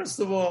HaMashiach. First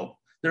of all,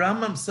 the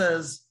Rambam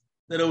says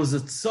that it was a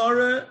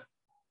tzara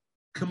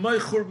k'may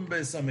churban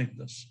Beis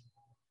HaMikdash.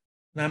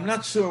 Now, I'm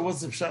not sure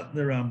what's the pshat in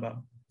the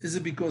Rambam. Is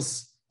it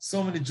because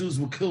so many Jews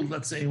were killed,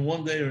 let's say, in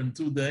 1 day or in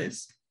 2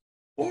 days?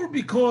 Or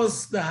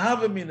because the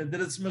Havamina,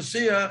 that it's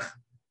Mashiach,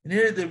 and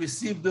here they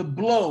received a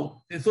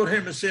blow. They thought,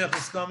 here Mashiach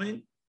is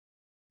coming.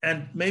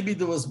 And maybe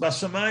there was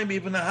Bashamayim,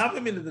 even a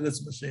Havamina, that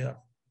it's Mashiach.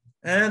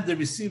 And they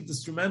received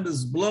this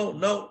tremendous blow.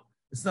 No,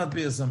 it's not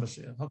Bias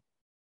HaMashiach.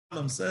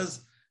 Rambam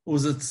says it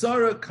was a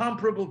tzara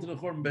comparable to the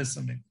Churban Beis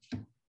HaMikdash.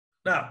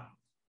 Now,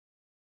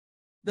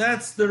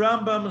 that's the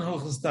Rambam in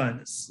Hilchos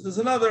Taanis. There's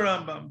another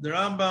Rambam. The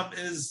Rambam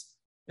is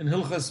in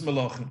Hilchos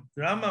Melachim.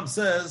 The Rambam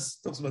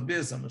talks about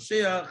Bias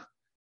HaMashiach,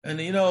 and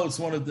it's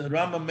one of the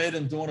Rambam made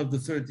into one of the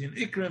 13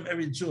 Ikrim.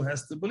 Every Jew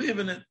has to believe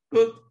in it.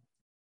 Good.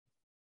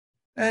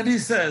 And he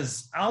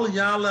says, Al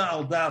Yala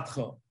Al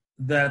Datcha,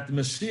 that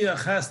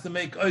Mashiach has to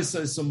make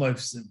Oisai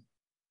Somoifsim.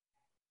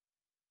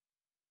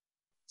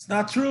 It's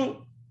not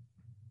true.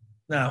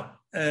 Now,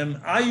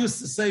 I used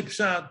to say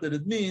pshat that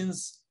it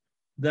means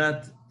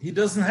that he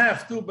doesn't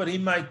have to, but he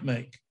might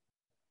make.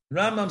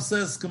 Rambam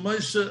says,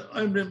 "K'moshe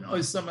oimrim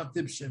oisam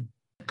atipshim."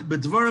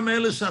 B'dvarim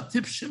elish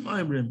atipshim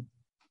oimrim.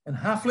 And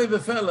Hafle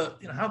v'fela,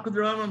 how could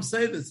the Rambam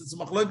say this? It's a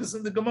machlokes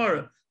in the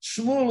Gemara.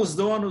 Shmuel is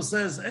the one who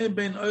says, "Ein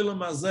bein olam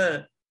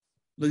hazeh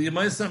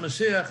l'yimaysa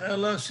Mashiach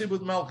ela shibud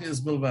malchi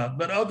is bilvad."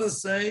 But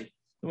others say,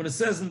 when it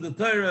says in the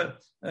Torah,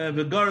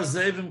 "V'gar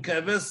zevim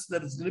keves,"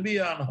 that it's going to be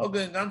on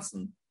Hoga and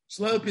Gansen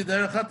shlopi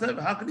derech hatev.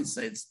 How can he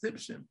say it's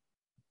tipshim?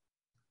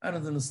 I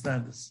don't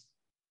understand this.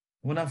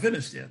 We're not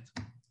finished yet.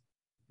 And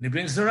he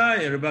brings a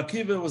raya. Rabbi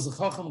Akiva was a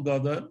Chacham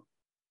Gadol,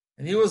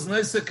 and he was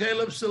Neisa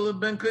Caleb Shel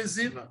Ben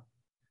Koziva.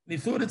 And he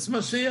thought it's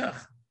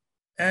Mashiach.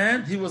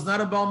 And he was not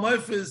a Baal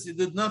Moifis. He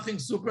did nothing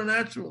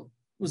supernatural.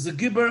 It was a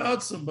Gibber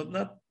Otzum, but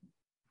not.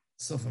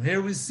 So from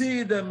here we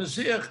see that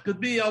Mashiach could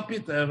be Al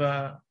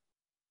Piteva.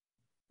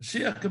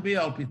 Mashiach could be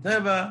Al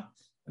Piteva.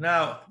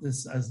 Now,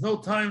 this has no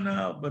time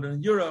now, but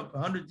in Europe,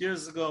 100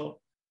 years ago,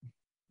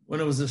 when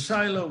it was a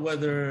Shiloh,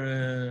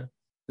 whether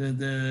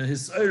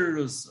his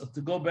Eirus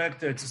to go back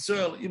there to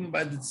Israel, even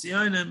by the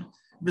Tzionim,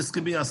 this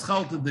could be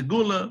Aschalta de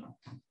Gula.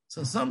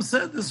 So some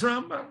said this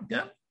Rambam,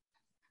 yeah.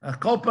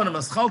 Kolpanim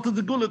Aschalta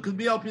de Gula could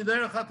be Al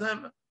Piderech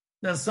HaTeva.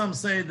 Then some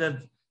say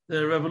that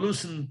the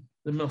revolution,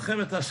 the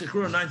Melchemet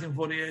HaShikrur in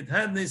 1948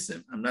 had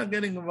Nisim. I'm not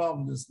getting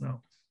involved in this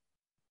now.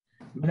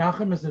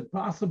 Menachem, is it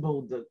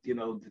possible that, the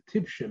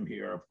Tipshim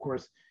here, of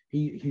course,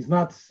 he's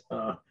not,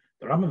 the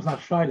Rambam's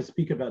not shy to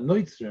speak about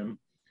Noitzrim,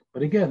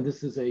 but again,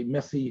 this is a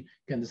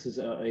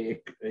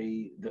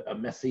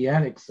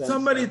messianic sense.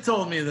 Somebody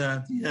told me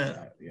that.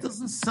 Yeah. It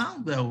doesn't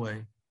sound that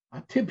way.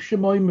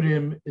 Tipshim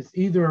Oimrim is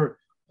either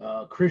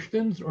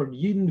Christians or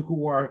Yidden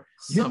who are...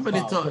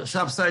 Somebody told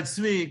Shabsai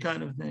Tzvi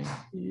kind of thing.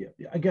 Yeah,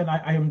 again,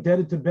 I am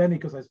indebted to Benny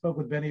because I spoke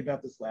with Benny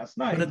about this last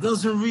night. But it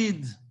doesn't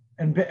read.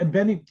 And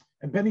Benny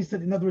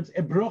said, in other words,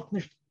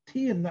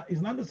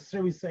 he's not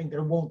necessarily saying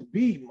there won't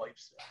be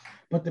Moifsa,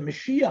 but the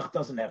Mashiach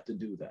doesn't have to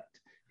do that.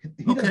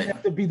 He doesn't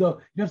have to be the.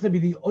 You have to be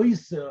the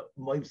oisa.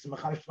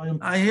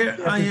 I hear.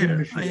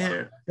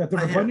 That the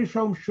Rebbeinu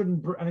Shalom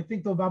shouldn't. And I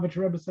think the Lubavitcher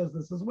Rebbe says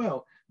this as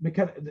well.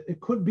 It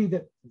could be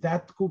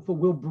that kufa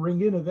will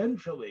bring in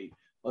eventually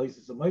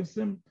oisa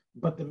moivsim,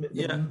 but the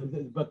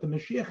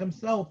Mashiach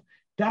himself.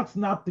 That's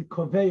not the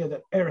koveya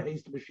that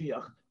haste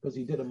Mashiach because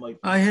he did a moivsim.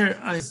 I hear.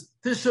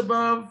 Tisha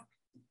B'av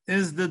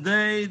is the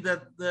day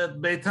that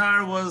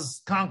Beitar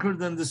was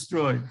conquered and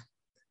destroyed,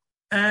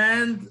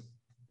 and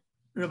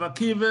Rabbi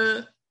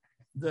Akiva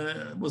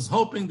was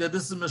hoping that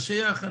this is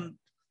Mashiach, and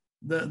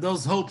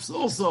those hopes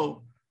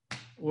also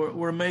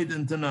were made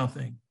into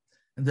nothing.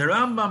 And the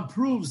Rambam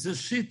proves his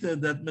shita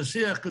that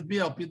Mashiach could be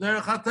al pi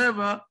derech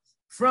hateva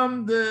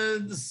from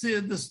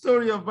the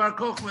story of Bar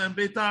Kochba and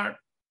Beitar.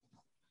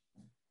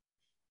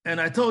 And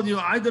I told you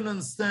I didn't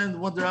understand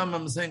what the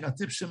Rambam is saying.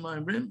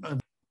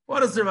 What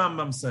does the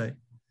Rambam say?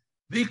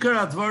 Vikar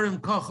advarim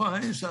kocha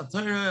hein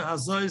shatayre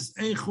hazois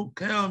ein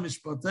chukeo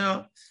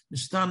mishpateo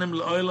mishtanim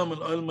le'olam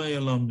le'olam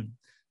yelomim.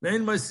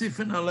 Ve'en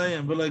moisifin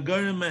aleim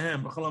ve'le'garim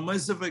mehem v'chol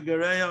ha'moisif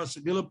v'gareya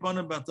shegilu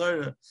ponim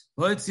b'atayre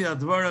v'hoitzi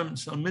advarim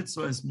shal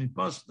mitzvahs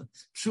mipashta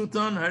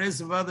pshuton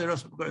hareis v'adei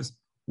rosh ha'pkoris.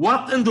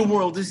 What in the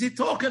world is he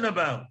talking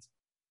about?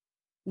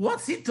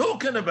 What's he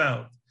talking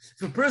about?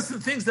 If a person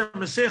thinks that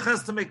Mashiach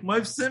has to make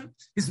moifsim,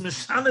 he's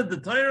mishaned the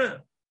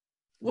Torah.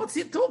 What's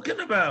he talking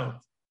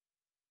about?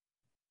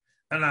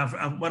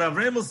 And what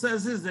Avremel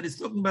says is that he's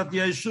talking about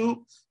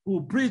Yeshu,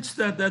 who preached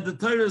that the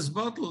Torah is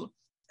bottled.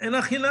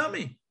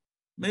 Enachinami.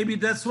 Maybe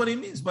that's what he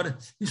means, but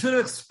he should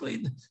have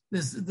explained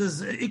this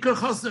Ikar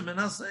Chosim in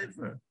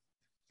HaSefer.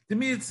 To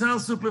me, it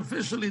sounds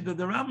superficially that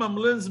the Rambam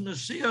learns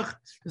Mashiach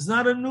is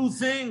not a new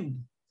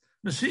thing.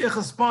 Mashiach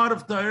is part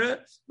of Torah.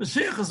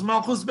 Mashiach is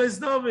Malchus Beis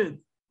David.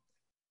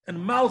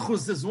 And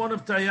Malchus is one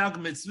of Taryag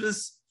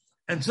mitzvahs.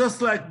 And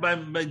just like by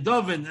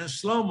David and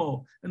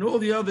Shlomo and all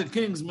the other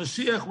kings,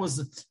 Mashiach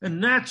was a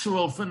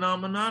natural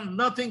phenomenon,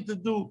 nothing to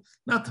do,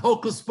 not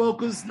hocus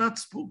pocus, not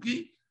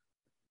spooky.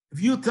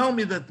 If you tell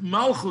me that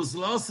Malchus,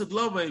 La'asid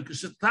Lovei,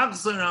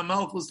 Kshetachzer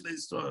Malchus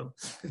Le'Yisrael,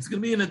 it's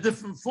going to be in a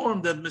different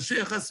form, that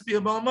Mashiach has to be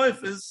a Baal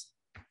Moifis.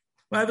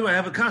 By the way, I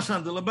have a kasha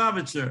on the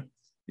Lubavitcher,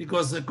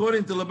 because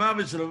according to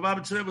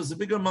Lubavitcher was a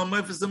bigger Baal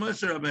Moifis than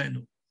Moshe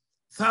Rabbeinu.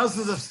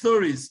 Thousands of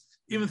stories,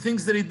 even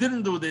things that he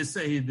didn't do, they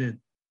say he did.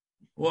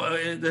 Well,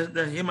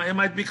 he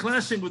might be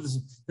clashing with this.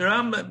 The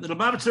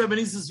Lubavitcher Rebbe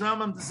needs this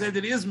Rambam to say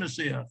that he is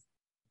Mashiach,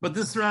 but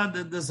this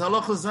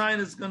Halacha Zayin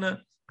is going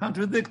to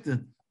contradict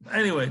it.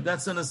 Anyway,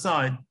 that's an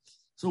aside.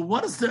 So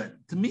what is the?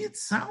 To me, it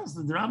sounds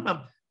that the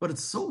Rambam, but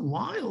it's so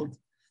wild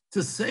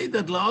to say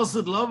that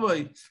La'asad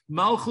Lavai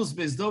Malchus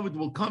Beis David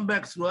will come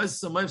back through Eis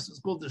Samayv. It's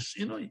called the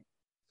Shinoi.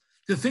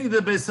 To think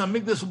that Beis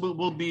Hamikdash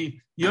will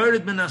be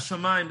Yered Ben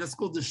Hashamayim. That's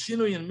called the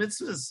Shinoi in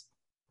mitzvahs.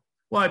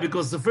 Why?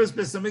 Because the first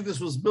Beis Hamikdash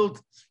was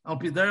built al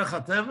pi derech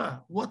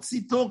hateva. What's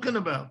he talking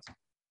about?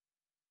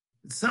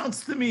 It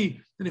sounds to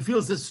me that he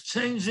feels it's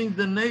changing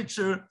the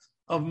nature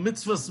of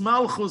mitzvahs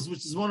malchus,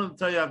 which is one of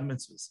the Taryag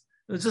mitzvahs.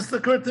 It just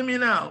occurred to me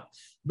now.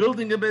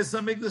 Building a Beis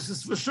Hamikdash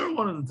is for sure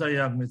one of the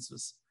Taryag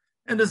mitzvahs.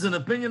 And there's an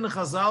opinion in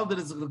Chazal that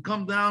it's going to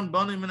come down,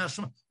 Banim and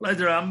Hashem.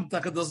 Later,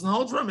 Taka doesn't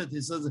hold from it. He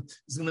says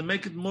it's going to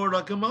make it more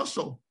like a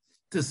mashal.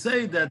 To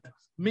say that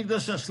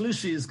Mikdash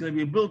HaShlishi is going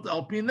to be built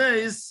al pi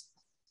neis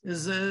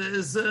is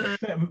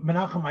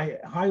Menachem, I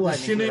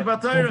highlighting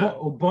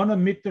Ubana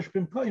Mikdash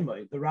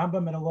B'Mkoimai. The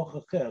Rambam in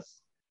Halacha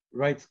Ches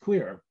writes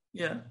clear.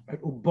 Yeah.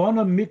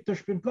 Ubana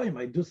Mikdash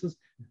B'Mkoimai. This is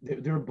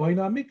they're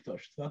Boina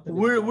Mikdash.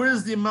 Where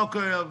is the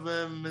makar of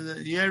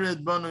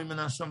Yered Banu Min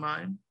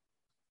Hashamayim?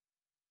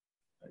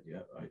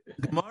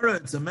 Gemara,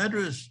 it's a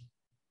medrash.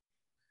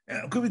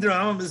 Could be the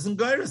Rambam is in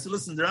Gairis.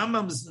 Listen, the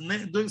Rambam is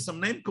doing some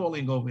name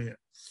calling over here.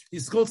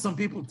 He's called some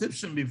people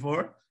Tipshim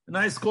before. And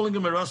now he's calling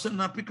him a Russian,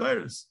 not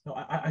Pikaris. No,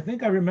 I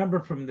think I remember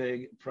from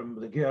the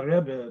Ger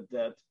Rebbe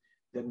that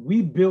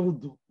we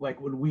build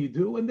like what we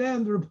do, and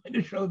then the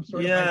Rebbeinu Shalom the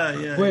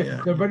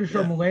Rebbeinu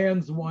Shalom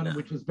lands one,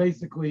 which is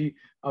basically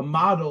a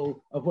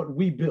model of what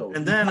we build.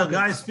 And then a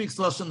guy speaks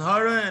Lashon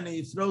Hara and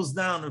he throws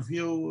down a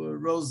few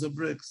rows of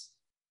bricks.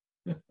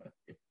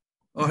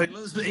 Or he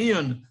learns to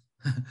Eon.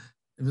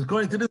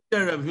 According to this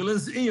Ger Rebbe, if he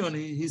learns to Eon,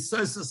 he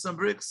says some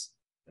bricks.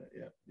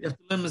 You have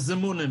to learn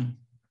Zemunim.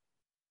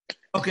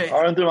 Okay.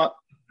 Aren't the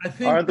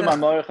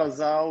Mamor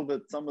Chazal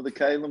that some of the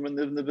Kalim and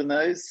Nivne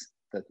B'nais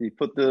that he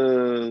put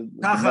the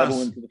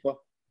metal into the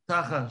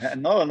fire?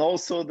 And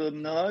also the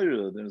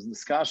Naira. There's the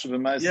Skash of a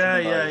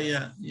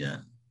Yeah.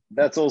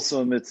 That's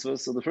also a mitzvah.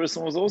 So the first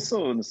one was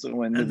also in a certain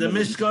way. And the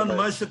Mishkan,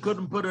 Moshe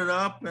couldn't put it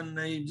up, and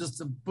he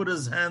just put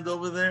his hand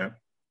over there.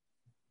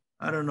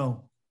 I don't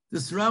know.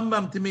 This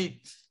Rambam to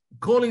me,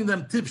 calling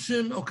them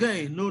Tipshim,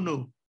 okay,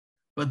 no.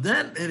 But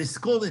then it's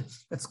called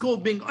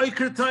being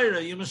Oiker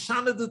Torah. You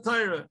mashana the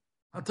Torah.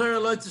 HaTorah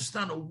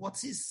Leitestana.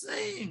 What's he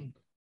saying?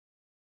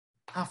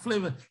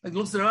 Half-flavor. Like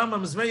looks at the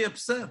Rambam is very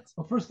upset.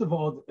 Well, first of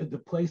all, the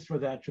place for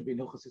that should be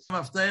Hilchos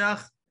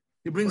Yisrael.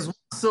 He brings one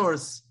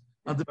source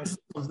of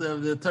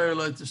the Torah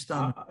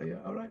Leitestana.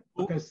 All right.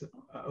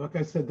 Like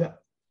I said that.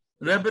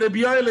 Rebbe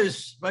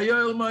Yoelish,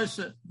 Vayoel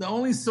Moshe. The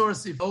only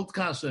source of old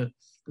kasha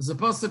is the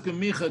pasuk in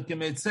Micha,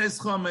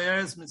 Kemeitzeischa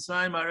me'eretz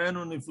Mitzrayim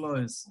arenu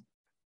niflois.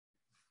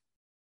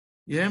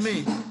 You hear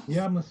me?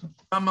 Yeah,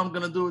 I'm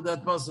going to do with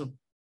that pasuk.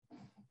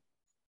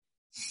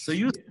 So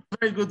you said a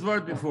very good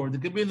word before. The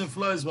Kabin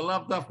niflois, well,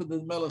 after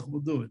the Melech will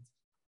do it.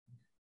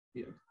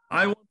 Yeah.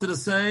 I wanted to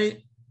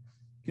say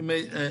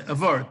a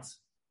word. It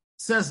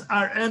says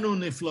arenu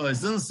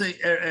niflois. Doesn't say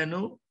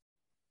erenu.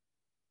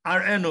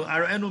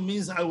 Arenu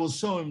means I will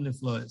show him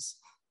niflois.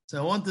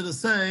 So I wanted to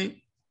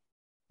say,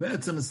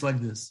 it's like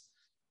this.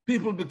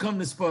 People become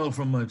nispoiled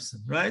from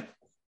Mopsin, right?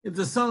 If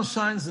the sun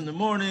shines in the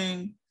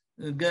morning,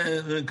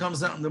 it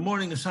comes out in the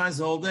morning, it shines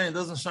the whole day, it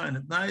doesn't shine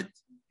at night,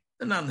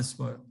 they're not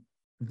nispoiled.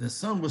 If the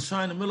sun will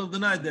shine in the middle of the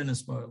night, they're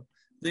nispoiled.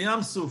 The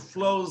Yam Suf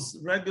flows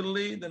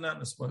regularly, they're not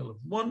nispoiled.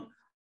 One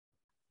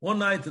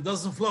night it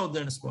doesn't flow,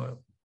 they're nispoiled.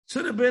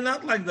 Should have been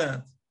not like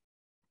that.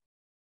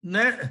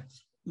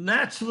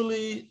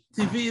 Naturally,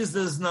 TV is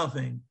there's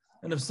nothing.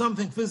 And if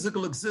something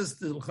physical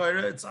exists,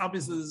 it's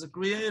obviously there's a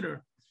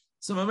creator.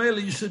 So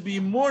Mamela, you should be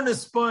more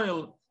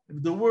nispoiled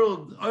if the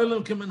world,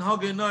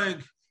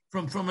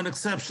 from an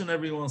exception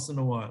every once in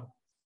a while.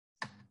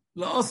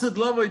 La'asid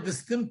lavai, the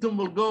symptom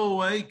will go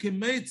away.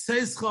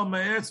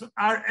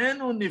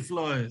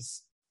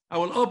 I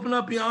will open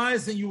up your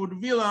eyes and you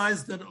would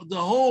realize that the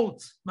whole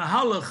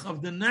mahalach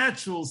of the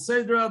natural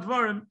Seder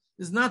Advarim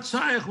is not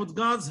shaykh with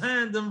God's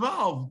hand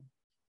involved.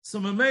 So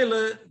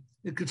Mamela,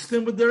 it could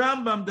stem with the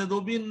Rambam that there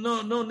will be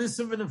no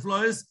nisim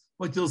v'neflois,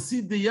 but you'll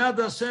see the Yad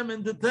Hashem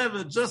in the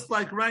Teva, just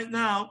like right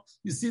now,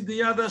 you see the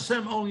Yad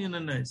Hashem only in the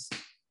Nes.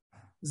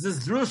 Is this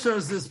Drusha or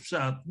is this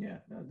Pshat? Yeah,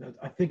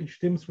 I think it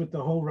stems with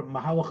the whole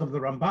Mahalach of the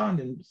Ramban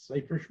in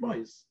Sefer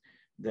Shmois,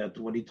 that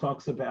when he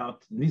talks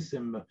about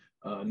Nisim,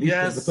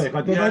 yes,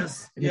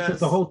 he says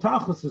the whole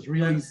Tachlis is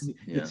really,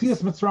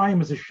 Yetzias Mitzrayim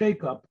is a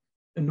shake-up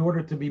in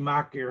order to be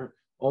makir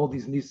all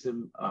these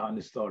Nisim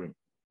Nistorim.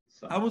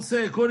 So. I would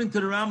say, according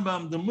to the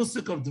Rambam, the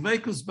musik of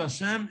Dveikus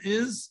B'Hashem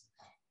is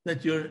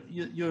that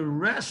your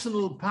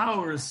rational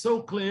power is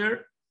so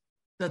clear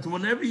that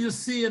whenever you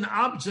see an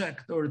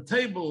object or a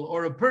table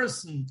or a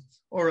person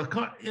or a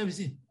car,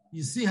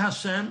 you see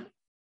Hashem,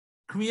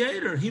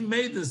 creator. He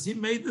made this. You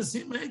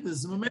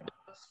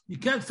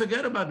can't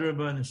forget about the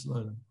Rebbeinu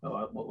Shalom.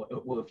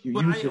 Well, if you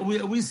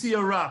we see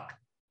a rock.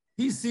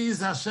 He sees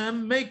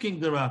Hashem making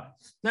the rock.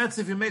 That's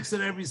if he makes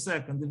it every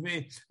second.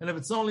 And if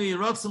it's only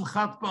Ratzon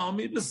Chat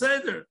Pa'ami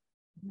Beseder.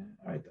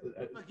 Right.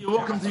 You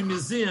walk into a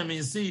museum and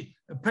you see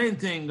a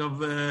painting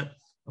of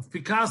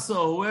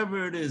Picasso,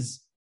 whoever it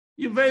is.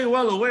 You're very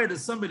well aware that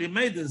somebody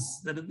made this,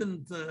 that it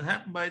didn't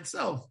happen by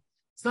itself.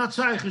 It's not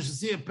shaykh you should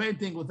see a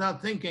painting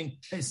without thinking,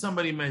 hey,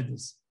 somebody made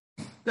this.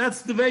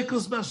 That's the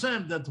Veikus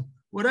B'Hashem, that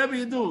whatever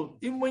you do,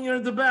 even when you're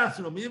in the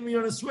bathroom, even when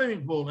you're in a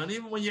swimming pool, and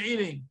even when you're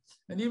eating,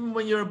 and even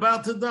when you're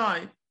about to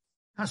die,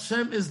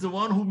 Hashem is the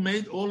one who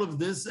made all of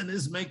this and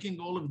is making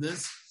all of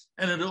this,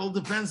 and it all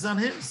depends on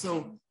him.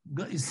 So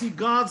you see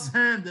God's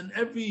hand in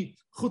every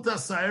chuta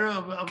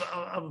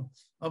saira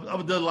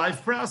of the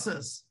life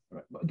process.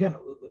 Right. Again,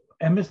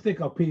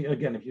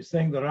 again, if you're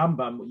saying the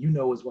Rambam, what you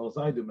know as well as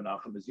I do,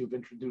 Menachem, is you've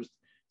introduced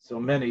so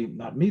many,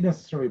 not me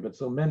necessarily, but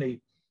so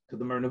many to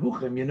the Mer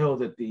Nevuchim, you know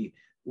that it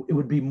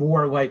would be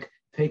more like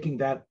taking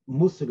that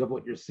musig of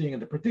what you're seeing in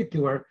the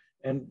particular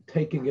and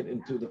taking it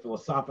into the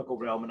philosophical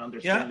realm and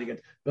understanding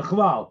it,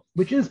 b'chlal,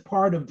 which is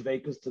part of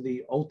Dveikus to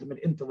the ultimate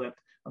intellect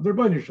of the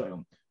Rebbeinu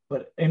Shalom.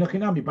 But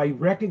Enochinami, by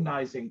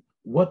recognizing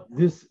what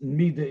this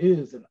midah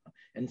is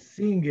and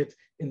seeing it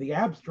in the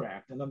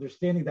abstract and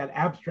understanding that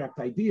abstract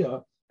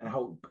idea and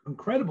how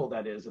incredible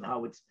that is and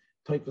how it's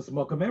Teifus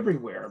Mokum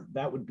everywhere,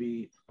 that would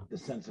be the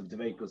sense of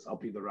Dveikus, I'll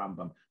be the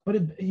Rambam.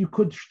 But you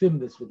could stim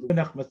this with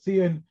Menach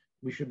Matzian.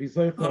 We should be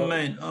saying,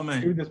 Amen.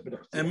 In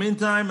the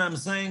meantime, I'm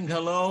saying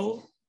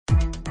hello.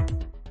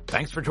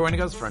 Thanks for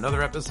joining us for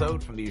another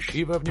episode from the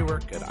Yeshiva of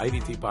Newark at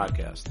IDT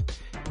Podcast.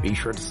 Be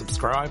sure to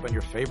subscribe on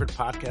your favorite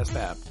podcast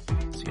app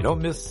so you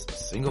don't miss a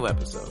single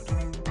episode.